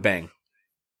going out with a bang.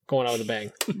 Going out with a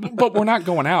bang. But we're not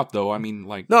going out, though. I mean,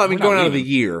 like... No, I mean going out of the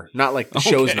year. Not like the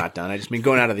show's not done. I just mean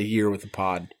going out of the year with the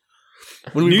pod.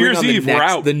 When we New bring Year's on Eve, we're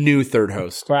out. The new third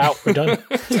host. We're out. We're done.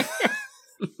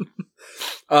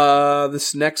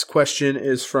 This next question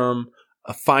is from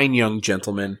a fine young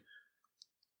gentleman.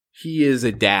 He is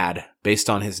a dad, based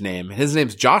on his name. His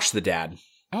name's Josh the Dad.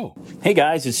 Oh. Hey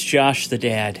guys, it's Josh the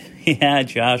Dad. Yeah,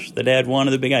 Josh the Dad, one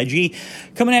of the Big IG,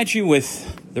 coming at you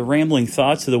with the rambling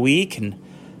thoughts of the week. And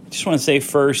I just want to say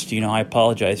first, I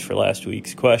apologize for last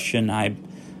week's question. I've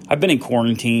been in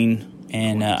quarantine,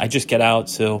 and I just got out,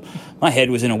 so my head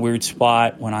was in a weird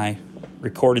spot when I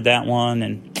recorded that one,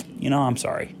 and, I'm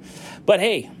sorry. But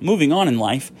hey, moving on in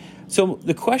life. So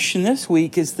the question this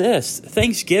week is this.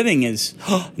 Thanksgiving is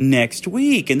next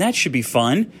week, and that should be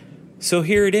fun. So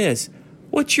here it is.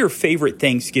 What's your favorite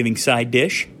Thanksgiving side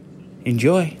dish?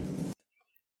 Enjoy.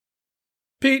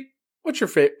 Pete, What's your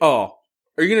favorite? Oh,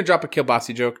 are you going to drop a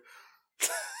kielbasa joke?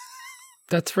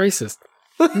 That's racist.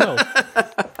 No.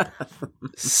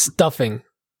 Stuffing.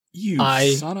 You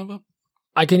son of a...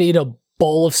 I can eat a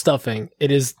bowl of stuffing.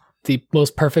 It is the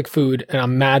most perfect food, and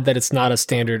I'm mad that it's not a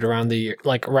standard around the year,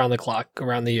 like around the clock,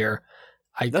 around the year.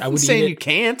 I would saying eat it. you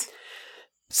can't.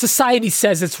 Society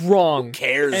says it's wrong. Who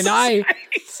cares? And I...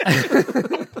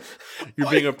 You're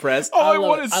being oppressed. All I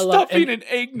want is stuffing and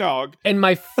eggnog. And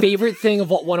my favorite thing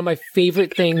one of my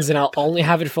favorite things, and I'll only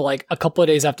have it for like a couple of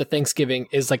days after Thanksgiving,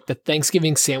 is like the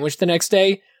Thanksgiving sandwich the next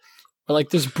day. Where like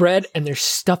there's bread and there's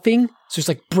stuffing. So there's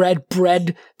like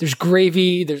bread, there's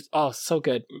gravy, so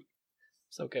good.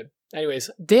 So good. Anyways,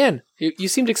 Dan, you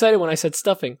seemed excited when I said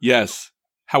stuffing. Yes.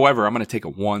 However, I'm going to take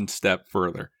it one step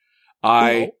further.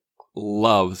 I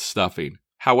love stuffing.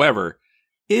 However,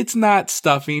 it's not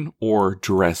stuffing or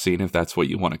dressing, if that's what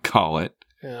you want to call it.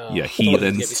 Oh, you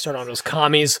heathens. Get me started on those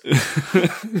commies.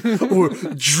 Or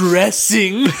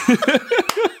dressing.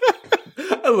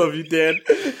 I love you, Dan.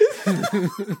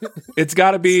 It's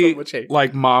got to be So much hate.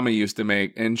 like Mama used to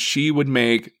make, and she would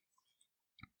make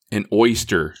an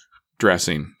oyster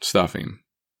dressing stuffing.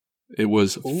 It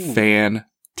was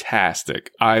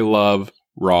fantastic. I love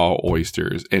raw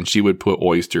oysters, and she would put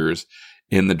oysters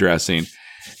in the dressing,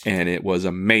 and it was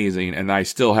amazing. And I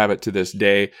still have it to this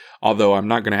day, although I'm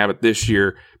not going to have it this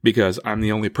year because I'm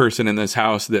the only person in this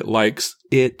house that likes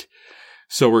it.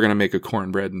 So we're going to make a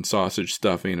cornbread and sausage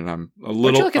stuffing, and I'm a little,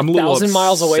 Aren't you like I'm a little 1,000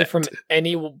 miles away upset. from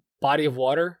any body of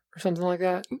water or something like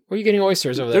that? Where are you getting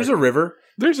oysters over there? There's a river.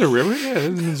 There's a river. Yeah,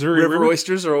 there's a Missouri River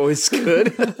oysters are always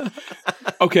good.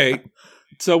 Okay,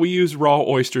 so we use raw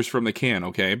oysters from the can.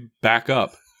 Okay, back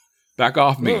up, back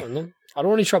off me. No, I don't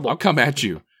want any trouble. I'll come at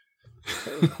you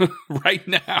right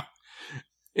now.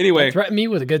 Anyway, Don't threaten me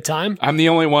with a good time. I'm the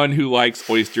only one who likes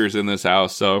oysters in this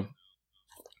house, so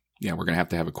yeah, we're gonna have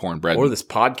to have a cornbread. Or this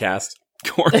podcast.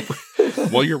 cornbread.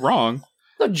 Well, you're wrong.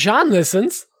 No, John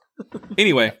listens.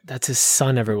 Anyway, That's his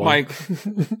son, everyone. Mike,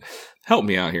 help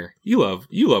me out here. You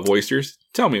love oysters.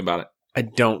 Tell me about it. I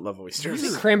don't love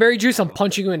oysters. Cranberry juice, I'm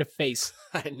punching you in the face.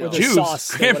 I know. With a Juice,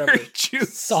 sauce or cranberry whatever.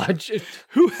 juice. Sausage.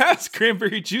 Who has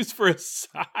cranberry juice for a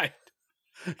side?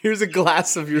 Here's a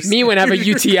glass of your. Me when I have a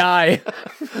UTI.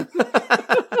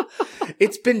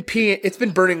 It's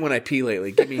been burning when I pee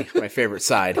lately. Give me my favorite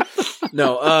side.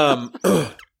 No,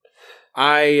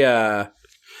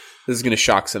 this is gonna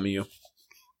shock some of you.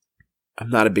 I'm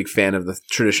not a big fan of the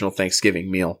traditional Thanksgiving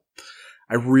meal.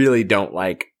 I really don't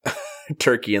like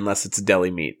turkey unless it's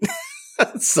deli meat.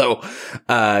 So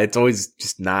it's always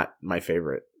just not my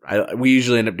favorite. We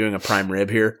usually end up doing a prime rib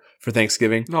here for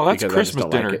Thanksgiving. No, that's because I just Christmas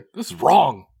don't like dinner. it. This is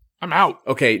wrong. I'm out.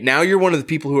 Okay, now you're one of the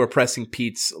people who are pressing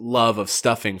Pete's love of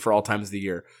stuffing for all times of the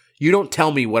year. You don't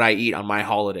tell me what I eat on my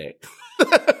holiday.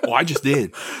 Oh, I just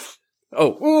did.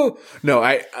 Oh, no,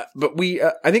 I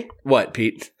think what,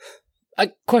 Pete? A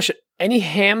question. Any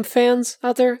ham fans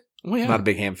out there? Well, yeah. I'm not a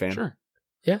big ham fan. Sure.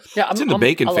 Yeah. It's in the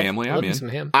bacon I love- family. I I'm love me in. some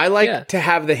ham. I like Yeah. to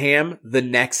have the ham the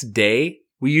next day.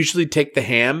 We usually take the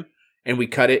ham and we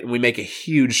cut it and we make a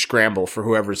huge scramble for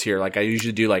whoever's here. Like I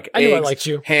usually do like I knew I eggs, liked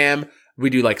you. ham. We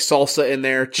do like salsa in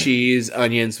there, cheese,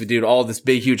 onions. We do all this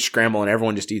big, huge scramble and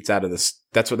everyone just eats out of this.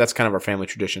 That's kind of our family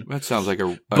tradition. That sounds like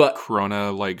a But-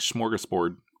 Corona like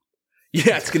smorgasbord.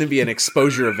 Yeah, it's going to be an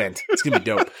exposure event. It's going to be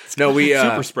dope. No, we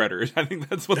Super spreaders. I think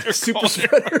that's what they're super called.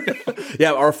 spreader.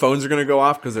 Yeah, our phones are going to go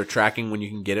off because they're tracking when you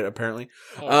can get it. Apparently,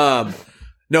 no.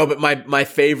 But my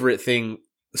favorite thing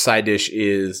side dish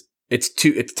is it's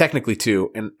two. It's technically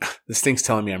two, and this thing's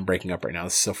telling me I'm breaking up right now.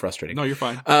 This is so frustrating. No, you're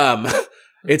fine.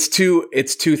 It's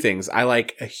two things. I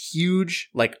like a huge,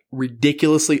 like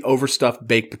ridiculously overstuffed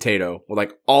baked potato with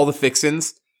like all the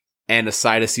fixins and a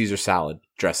side of Caesar salad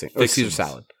dressing or Caesar Fixins.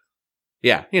 salad.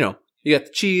 Yeah, you got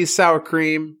the cheese, sour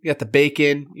cream, you got the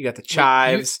bacon, you got the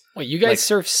chives. Wait, you guys Like-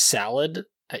 serve salad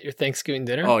at your Thanksgiving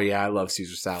dinner? Oh yeah, I love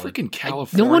Caesar salad. Freaking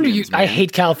California. No wonder you. I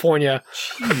hate California.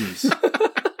 Jeez.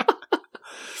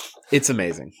 It's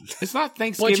amazing. It's not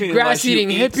Thanksgiving unless grass-eating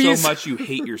you eat hippies. so much you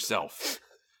hate yourself.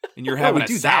 And you're Oh, having we a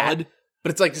do salad. that.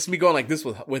 But it's like just me going like this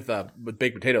with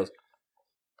baked potatoes.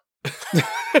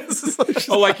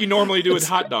 Oh, like you normally do with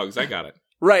hot dogs. I got it.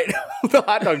 Right. The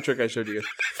hot dog trick I showed you.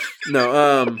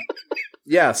 No,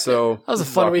 yeah, so That was a this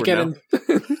is fun awkward weekend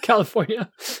in California.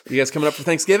 You guys coming up for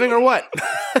Thanksgiving or what?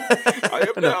 I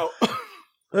am now.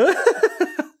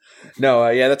 No,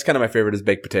 yeah, that's kind of my favorite is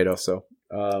baked potato. So,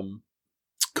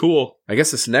 Cool. I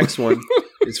guess this next one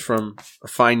is from a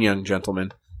fine young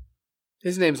gentleman.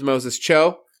 His name's Moses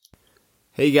Cho.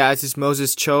 Hey guys, it's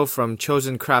Moses Cho from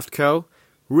Chosen Craft Co.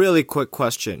 Really quick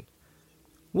question.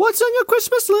 What's on your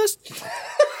Christmas list?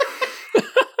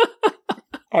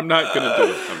 I'm not gonna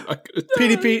do it. I'm not gonna do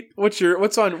it. Pete,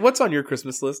 what's on your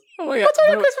Christmas list? Oh my God. What's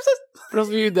on your Christmas list? For those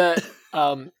of you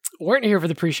that weren't here for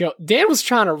the pre-show, Dan was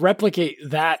trying to replicate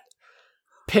that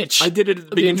pitch. I did it at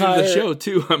the beginning of the show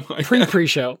too. I'm like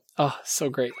pre-show. Oh, so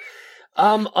great.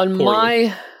 On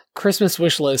my Christmas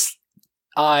wish list,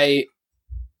 I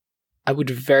would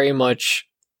very much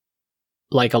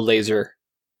like a laser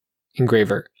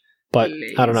engraver, but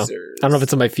I don't know. I don't know if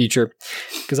it's in my future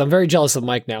because I'm very jealous of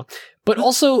Mike now. But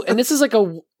also, and this is like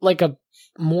a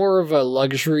more of a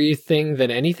luxury thing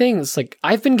than anything. It's like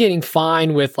I've been getting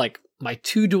fine with like my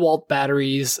 2 DeWalt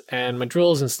batteries and my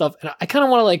drills and stuff, and I kind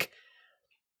of want to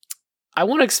I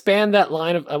want to expand that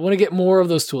line of. I want to get more of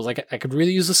those tools. Like I could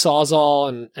really use a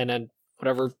Sawzall and then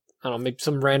whatever. I don't know, maybe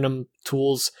some random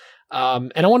tools.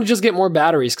 And I want to just get more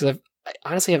batteries because I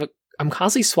honestly I'm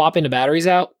constantly swapping the batteries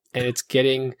out, and it's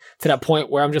getting to that point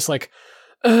where I'm just like,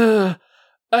 I'm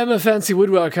a fancy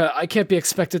woodworker. I can't be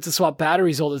expected to swap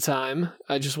batteries all the time.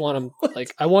 I just want them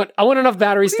I want enough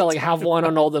batteries to have one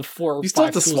on all the 4 or 5 You still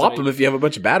have to swap them if you have a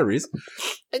bunch of batteries.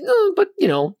 No, but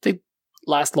they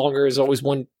last longer. There's always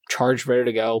one charged, ready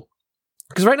to go.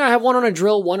 Because right now I have one on a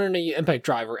drill, one on a impact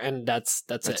driver, and that's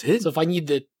it. So if I need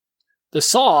the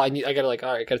saw, I gotta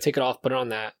all right, gotta take it off, put it on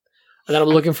that, and then I'm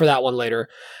looking for that one later.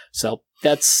 So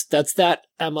that's that,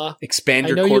 Emma. Expand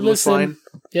your cordless line.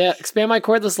 Yeah, expand my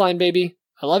cordless line, baby.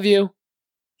 I love you.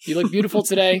 You look beautiful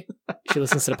today. She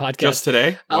listens to the podcast just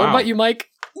today. Wow. What about you, Mike?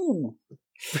 Ooh.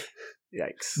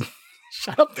 Yikes!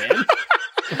 Shut up, Dan.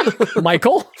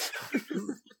 Michael.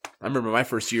 I remember my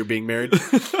first year being married.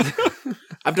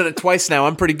 I've done it twice now.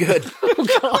 I'm pretty good. Oh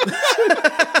God.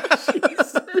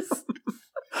 Jesus.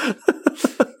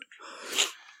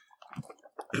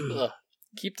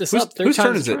 Keep this up. Whose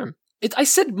turn is it? I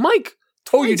said Mike.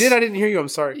 Oh, you did? I didn't hear you. I'm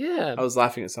sorry. Yeah. I was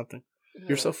laughing at something.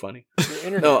 You're so funny.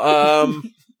 No,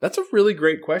 that's a really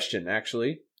great question,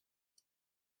 actually.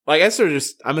 Well, I guess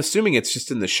I'm assuming it's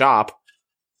just in the shop.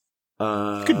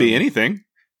 Could be anything.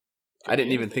 I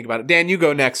didn't even think about it. Dan, you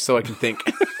go next so I can think.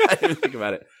 I didn't think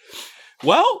about it.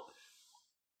 Well,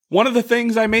 one of the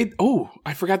things I made... Oh,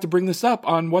 I forgot to bring this up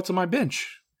on What's on My Bench.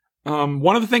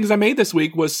 One of the things I made this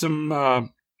week was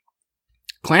some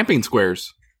clamping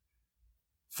squares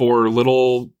for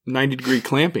little 90-degree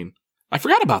clamping. I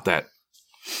forgot about that.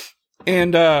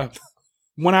 And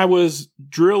when I was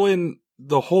drilling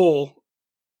the hole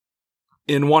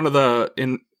in one of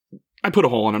the... I put a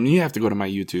hole in them. You have to go to my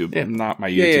YouTube, not my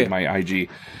YouTube, my IG,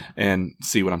 and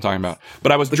see what I'm talking about.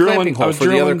 But I was drilling hole for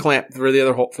the other clamp for the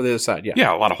other hole for the other side. Yeah,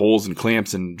 yeah, a lot of holes and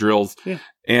clamps and drills. Yeah,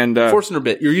 and Forstner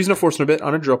bit. You're using a Forstner bit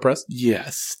on a drill press.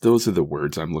 Yes, those are the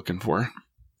words I'm looking for.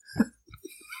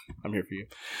 I'm here for you.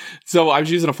 So I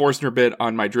was using a Forstner bit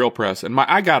on my drill press, and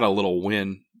I got a little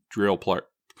Win drill part.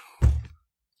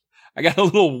 I got a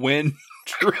little Win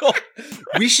drill.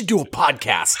 We should do a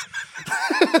podcast.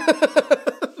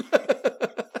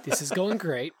 This is going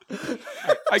great.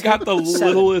 I got the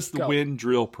littlest Win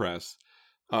drill press.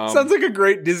 Sounds like a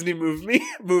great Disney movie.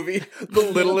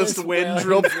 The littlest Win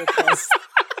drill press.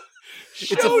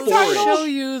 It's a show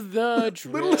you the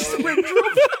drill. Littlest Win drill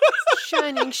press.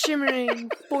 Shining, shimmering,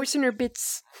 Forstner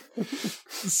bits.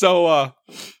 So,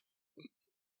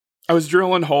 I was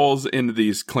drilling holes into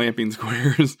these clamping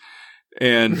squares,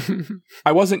 and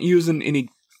I wasn't using any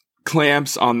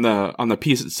clamps on the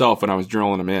piece itself when I was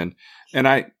drilling them in. And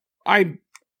I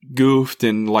goofed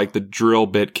and the drill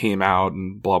bit came out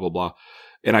and blah, blah, blah.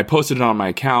 And I posted it on my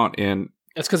account and...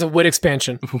 That's because of wood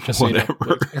expansion.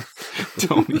 Whatever.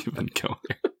 Don't even go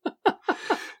there.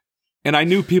 And I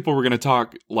knew people were going to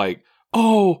talk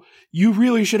oh, you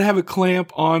really should have a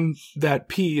clamp on that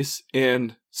piece.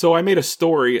 And so I made a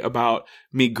story about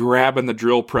me grabbing the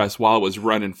drill press while it was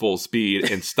running full speed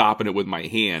and stopping it with my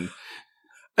hand.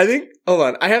 Hold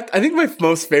on. I think my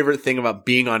most favorite thing about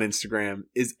being on Instagram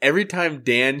is every time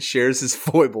Dan shares his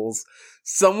foibles,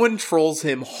 someone trolls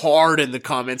him hard in the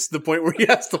comments to the point where he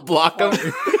has to block them.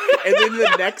 And then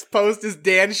the next post is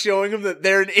Dan showing him that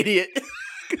they're an idiot.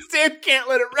 Because Dan can't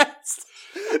let it rest.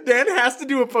 Dan has to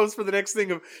do a post for the next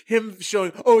thing of him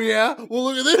showing, oh yeah? Well,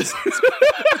 look at this.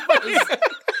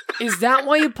 Is that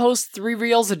why you post 3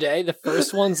 reels a day? The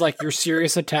first one's your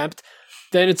serious attempt.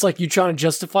 Then it's you trying to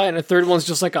justify it, and the third one's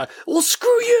just well,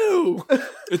 screw you!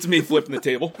 It's me flipping the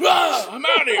table. I'm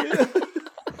out of here!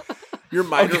 Your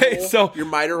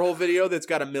miter hole video that's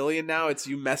got 1 million now, it's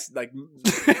you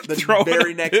the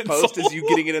very next post is you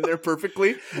getting it in there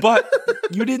perfectly. But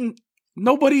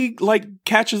nobody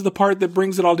catches the part that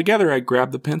brings it all together. I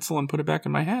grabbed the pencil and put it back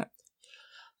in my hat.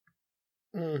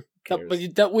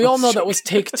 We all know that was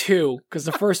take 2 because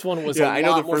the first one was I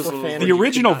know the first one. The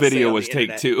original video was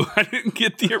take 2. I didn't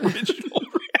get the original.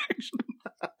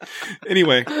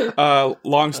 Anyway,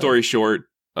 long story short,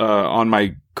 on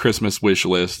my Christmas wish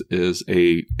list is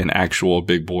an actual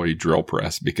big boy drill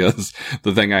press, because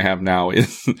the thing I have now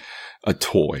is a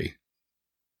toy.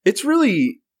 It's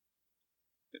really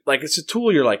like, it's a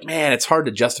tool you're like, man, it's hard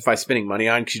to justify spending money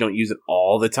on because you don't use it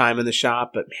all the time in the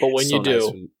shop. But, man, when it's you so do,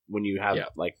 nice when you have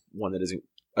like one that isn't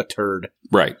a turd.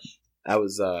 Right. That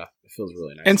was it feels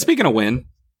really nice. And speaking of Win,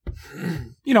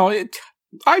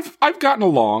 I've gotten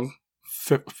along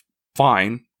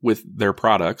fine with their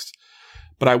products,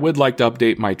 but I would like to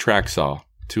update my track saw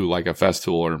to like a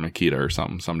Festool or a Makita or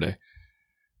something someday.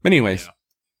 But anyways,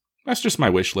 that's just my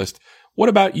wish list. What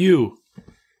about you,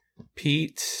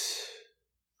 Pete?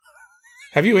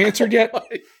 Have you answered yet? Oh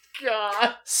my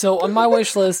God. So on my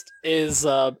wish list is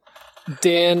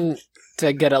Dan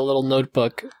to get a little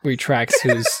notebook where he tracks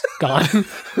who's gone.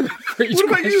 For each What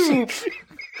about you?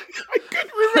 I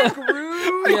couldn't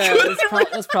remember. Yeah,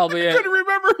 that's probably I it. couldn't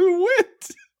remember who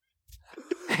went.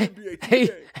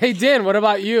 Hey, Dan, what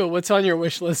about you? What's on your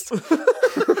wish list?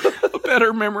 A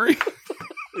better memory.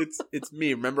 It's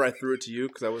me. Remember, I threw it to you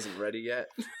because I wasn't ready yet.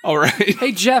 All right.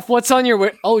 Hey, Jeff, what's on your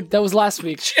wish? Oh, that was last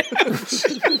week.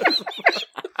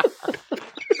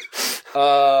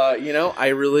 I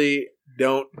really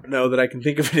don't know that I can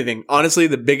think of anything. Honestly,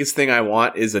 the biggest thing I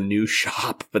want is a new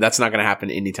shop, but that's not going to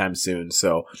happen anytime soon.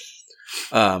 So,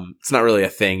 it's not really a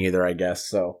thing either, I guess.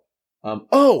 So,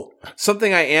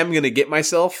 something I am going to get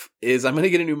myself is I'm going to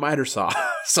get a new miter saw.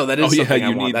 So that is something I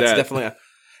want. Need That's that. definitely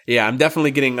I'm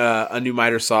definitely getting a new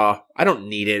miter saw. I don't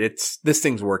need it. This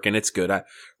thing's working. It's good.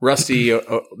 Rusty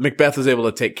Macbeth was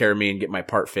able to take care of me and get my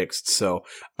part fixed. So,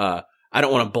 I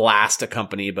don't want to blast a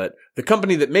company, but the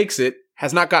company that makes it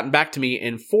has not gotten back to me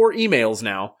in 4 emails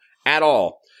now at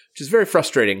all, which is very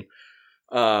frustrating.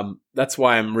 That's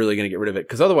why I'm really going to get rid of it.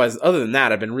 Because otherwise, other than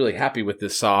that, I've been really happy with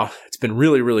this saw. It's been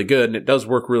really, really good, and it does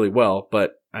work really well.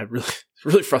 But it's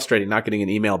really frustrating not getting an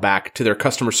email back to their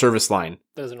customer service line.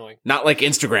 That's annoying. Not like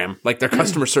Instagram, like their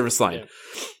customer service line.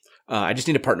 Yeah. I just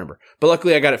need a part number. But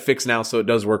luckily, I got it fixed now, so it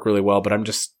does work really well. But I'm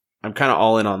kind of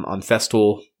all in on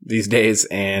Festool these days,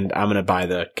 and I'm going to buy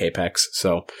the Capex.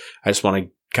 So I just want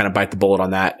to kind of bite the bullet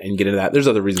on that and get into that. There's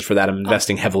other reasons for that. I'm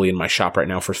investing heavily in my shop right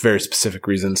now for very specific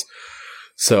reasons.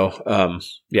 So,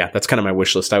 that's kind of my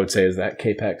wish list, I would say, is that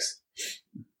Capex.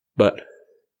 But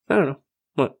I don't know.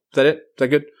 What? Is that it? Is that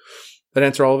good? That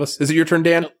answer all of us? Is it your turn,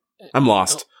 Dan? Nope. I'm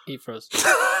lost. He froze.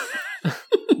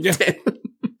 Yeah.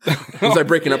 Was I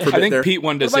breaking up for a bit I think there? Pete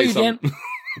wanted to What say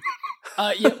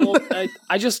about you, something.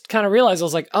 I just kind of realized, I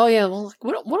was like, oh yeah, well, like,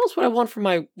 what else would I want for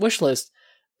my wish list?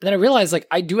 And then I realized, like,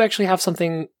 I do actually have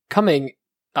something coming,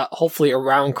 hopefully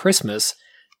around Christmas.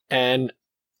 And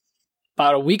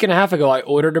about a week and a half ago, I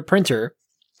ordered a printer,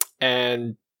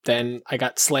 and then I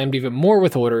got slammed even more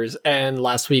with orders. And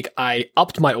last week, I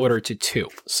upped my order to 2.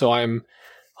 So I'm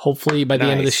hopefully by the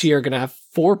end of this year going to have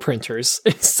 4 printers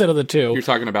instead of the 2. You're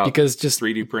talking about because just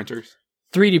 3D printers?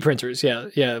 3D printers,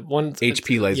 yeah. One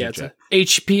HP LaserJet.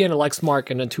 It's a HP and a Lexmark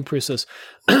and then 2 Prusa's.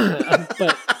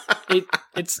 But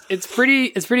it's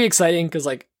pretty exciting because,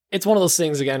 like, it's one of those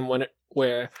things again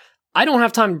where I don't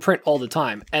have time to print all the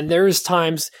time, and there's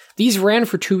times these ran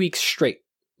for 2 weeks straight.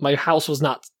 My house was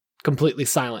not completely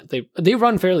silent. They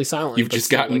run fairly silently. You've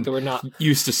just gotten they were not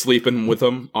used to sleeping with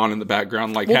them on in the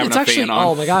background, like having it's a actually, fan on.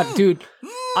 Oh my god, dude!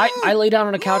 I lay down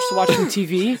on a couch to watch some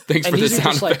TV. Thanks and for the these are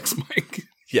sound just, like, effects, Mike.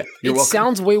 Yeah, you're it welcome.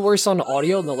 sounds way worse on the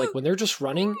audio. Though, like when they're just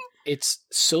running, it's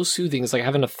so soothing. It's like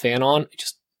having a fan on. You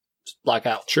just black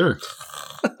out. Sure.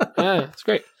 Yeah, it's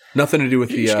great. Nothing to do with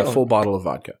the going. full bottle of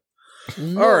vodka.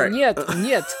 No, All right.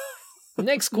 Yet.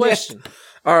 Next question.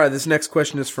 All right, this next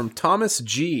question is from Thomas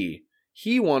G.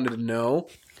 He wanted to know...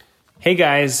 Hey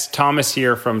guys, Thomas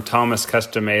here from Thomas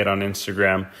Custom Made on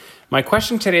Instagram. My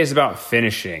question today is about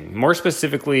finishing, more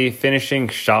specifically finishing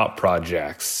shop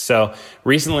projects. So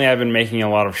recently I've been making a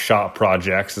lot of shop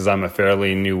projects as I'm a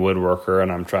fairly new woodworker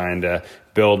and I'm trying to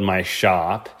build my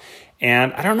shop.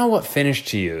 And I don't know what finish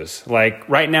to use. Like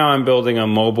right now I'm building a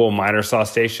mobile miter saw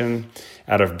station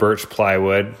out of birch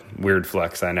plywood. Weird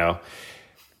flex, I know.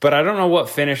 But I don't know what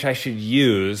finish I should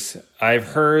use. I've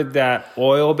heard that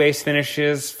oil-based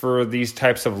finishes for these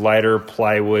types of lighter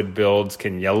plywood builds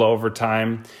can yellow over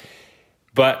time.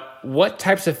 But what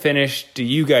types of finish do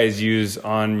you guys use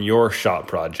on your shop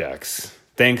projects?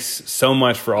 Thanks so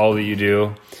much for all that you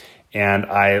do, and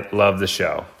I love the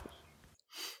show.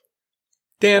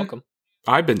 Dan, Welcome.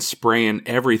 I've been spraying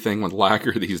everything with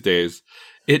lacquer these days.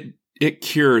 It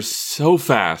cures so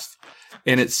fast.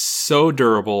 And it's so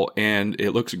durable, and it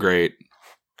looks great.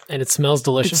 And it smells It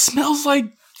delicious. smells like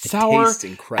sour tastes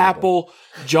incredible. apple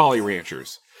Jolly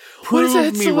Ranchers. What is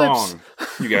Prove that, me Celebs? wrong.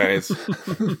 you guys.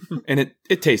 And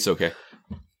it tastes okay.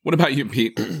 What about you,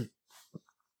 Pete?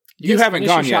 You haven't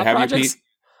gone yet, have you, Pete?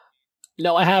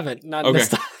 No, I haven't. Not okay. this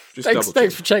time. Just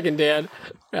Thanks for checking, Dan.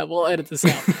 Yeah, we'll edit this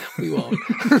out. We won't.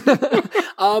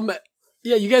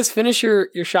 Yeah, you guys finish your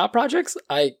shop projects?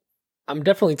 I'm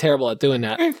definitely terrible at doing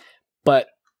that. But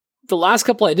the last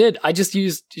couple I did, I just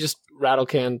used rattle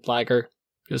can lacquer.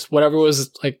 Just whatever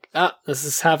was like, this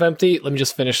is half empty. Let me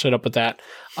just finish it up with that.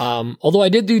 Although I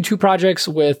did do 2 projects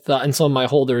with, and some of my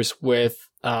holders with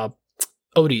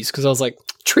Odie's, because I was like,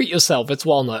 treat yourself. It's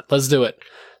walnut. Let's do it.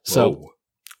 So,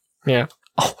 yeah.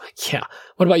 Oh, yeah.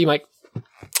 What about you, Mike?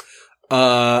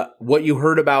 What you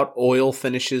heard about oil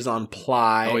finishes on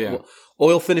ply. Oh, yeah. Well,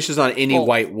 oil finishes on any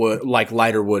white wood, like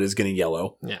lighter wood, is going to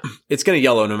yellow. Yeah. It's going to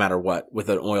yellow no matter what with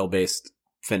an oil-based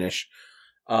finish.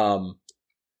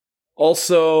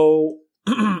 Also,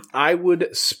 I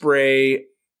would spray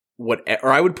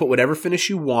I would put whatever finish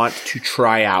you want to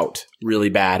try out really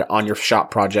bad on your shop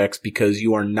projects, because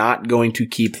you are not going to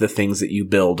keep the things that you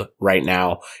build right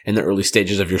now in the early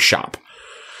stages of your shop.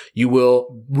 You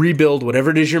will rebuild whatever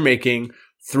it is you're making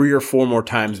 3 or 4 more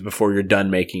times before you're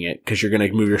done making it, because you're going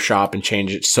to move your shop and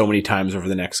change it so many times over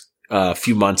the next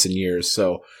few months and years.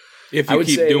 So if you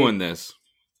keep doing this,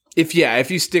 if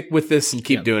you stick with this and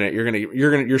keep doing it,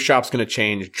 your shop's going to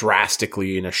change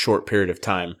drastically in a short period of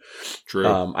time. True.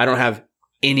 I don't have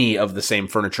any of the same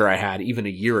furniture I had even a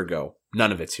year ago.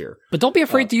 None of it's here. But don't be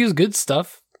afraid to use good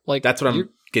stuff. Like that's what I'm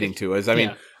getting to. I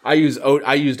mean, I used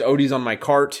Odie's on my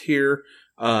cart here.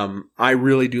 I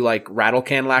really do like rattle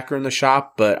can lacquer in the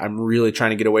shop, but I'm really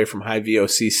trying to get away from high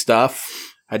VOC stuff.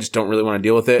 I just don't really want to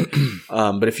deal with it.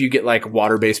 But if you get like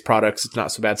water-based products, it's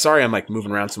not so bad. Sorry, I'm like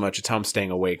moving around so much. It's how I'm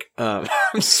staying awake. I'm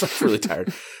just like really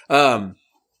tired.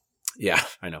 Yeah,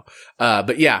 I know.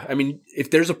 But yeah, I mean,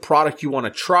 if there's a product you want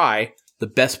to try, the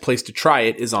best place to try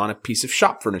it is on a piece of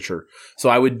shop furniture. So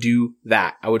I would do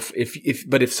that. I would,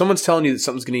 but if someone's telling you that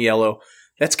something's going to yellow,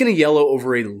 that's going to yellow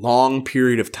over a long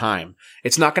period of time.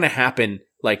 It's not going to happen.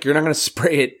 Like, you're not going to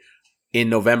spray it in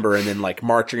November and then like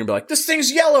March, you're going to be like, this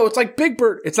thing's yellow. It's like Big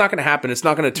Bird. It's not going to happen. It's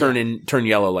not going to turn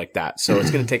yellow like that. So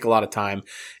it's going to take a lot of time,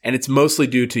 and it's mostly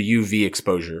due to UV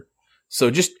exposure. So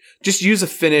just use a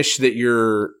finish that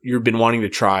you've been wanting to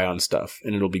try on stuff,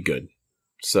 and it'll be good.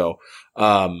 So,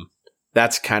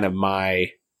 that's kind of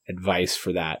my advice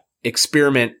for that.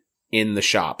 Experiment in the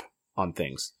shop on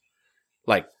things.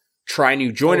 Like, try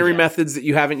new joinery methods that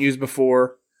you haven't used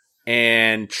before,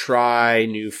 and try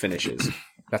new finishes.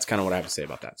 That's kind of what I have to say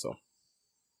about that. So,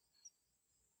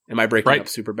 am I breaking up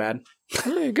super bad?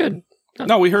 Oh, you're good.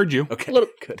 No, we heard you. Okay, a little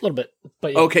bit.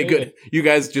 But okay, good. You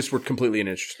guys just were completely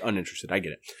uninterested. I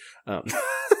get it.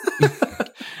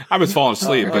 I was falling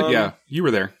asleep, but yeah, you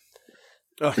were there.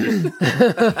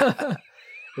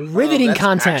 Riveting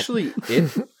content. Actually,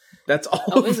 that's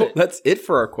all. That's it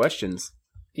for our questions.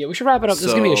 Yeah, we should wrap it up. This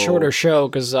is gonna be a shorter show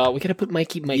because we gotta put Mike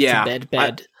to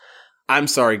bed. I'm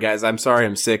sorry, guys. I'm sorry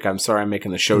I'm sick. I'm sorry I'm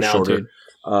making the show shorter.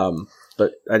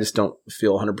 But I just don't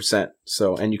feel 100%.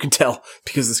 So, and you can tell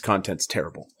because this content's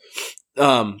terrible.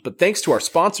 But thanks to our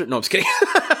sponsor. No, I'm just kidding.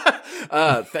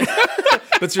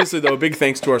 But seriously though, a big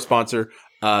thanks to our sponsor,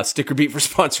 Sticker Beat, for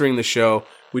sponsoring the show.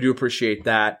 We do appreciate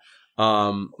that.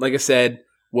 Like I said,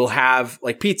 we'll have,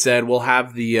 like Pete said, we'll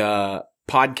have the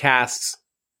podcasts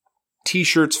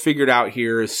t-shirts figured out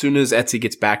here as soon as Etsy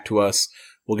gets back to us.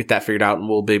 We'll get that figured out, and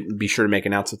we'll be sure to make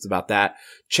announcements about that.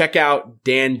 Check out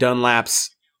Dan Dunlap's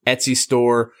Etsy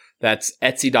store. That's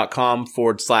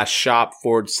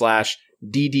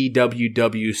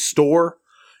etsy.com/shop/DDWW store.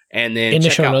 And then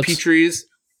check out Petrie's.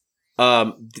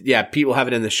 Pete will have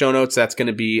it in the show notes. That's going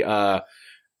to be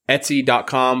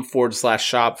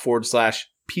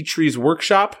etsy.com/shop/Petrie's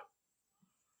workshop.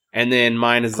 And then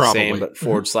mine is the same, but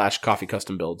 /Coffee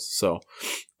Custom Builds. So,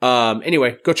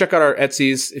 anyway, go check out our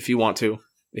Etsy's if you want to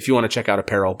check out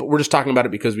apparel. But we're just talking about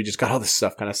it because we just got all this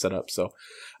stuff kind of set up. So,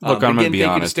 look, I'm going to be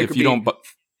honest. If you don't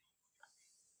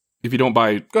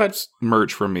buy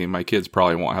merch from me, my kids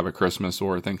probably won't have a Christmas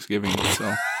or a Thanksgiving.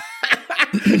 So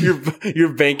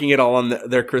you're banking it all on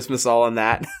their Christmas, all on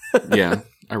that. Yeah,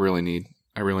 I really need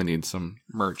some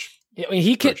merch. I mean,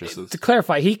 he can, to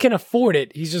clarify, he can afford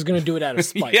it. He's just going to do it out of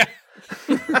spite.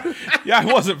 Yeah, I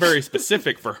wasn't very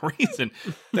specific for a reason.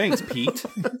 Thanks, Pete.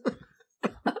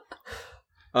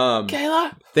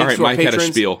 Kayla. Thanks to our Mike patrons. had a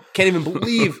spiel. Can't even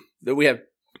believe that we have.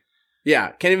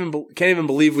 Yeah, can't even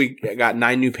believe we got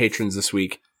 9 new patrons this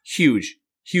week. Huge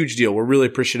deal. We're really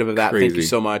appreciative of that. Crazy. Thank you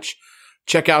so much.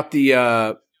 Check out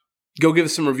the. Go give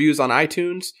us some reviews on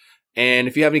iTunes, and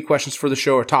if you have any questions for the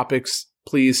show or topics,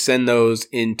 please send those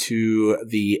into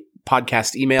the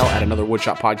podcast email at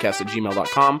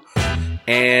anotherwoodshoppodcast@gmail.com.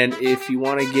 And if you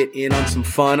want to get in on some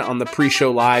fun on the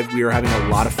pre-show live, we are having a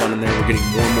lot of fun in there. We're getting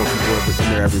more and more people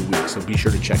in there every week, so be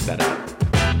sure to check that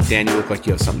out. Dan, you look like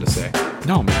you have something to say.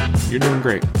 No, man, you're doing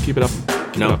great. Keep it up.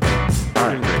 Keep it up. All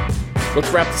right, great. Let's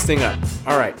wrap this thing up.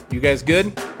 All right, you guys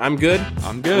good? I'm good.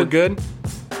 I'm good. We're good.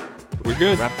 We're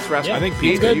good. I think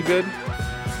Pete's Pete, good. are you good?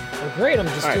 Oh, great. I'm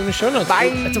just All right. doing the show notes. Bye.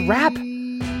 That's a wrap.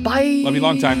 Bye. Love you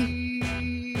long time.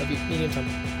 Love you medium time.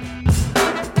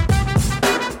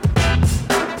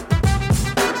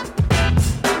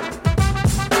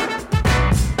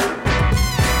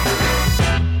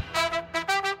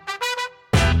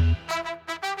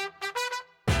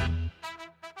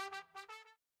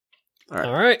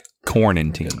 All right.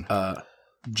 Quarantine.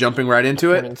 Jumping right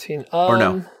into it? Quarantine. Or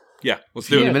no? Yeah, let's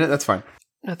Do you do need a it. minute? That's fine.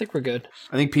 I think we're good.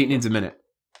 I think Pete needs a minute.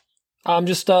 I'm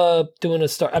just doing a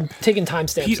start. I'm taking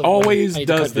timestamps. Pete of when always I need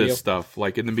to does cut video. this stuff,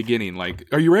 like in the beginning. Like,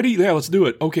 are you ready? Yeah, let's do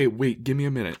it. Okay, wait, give me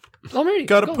a minute. I'm ready.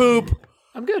 Gotta Go. poop.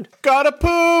 I'm good. Gotta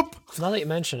poop. Now that you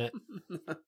mention it.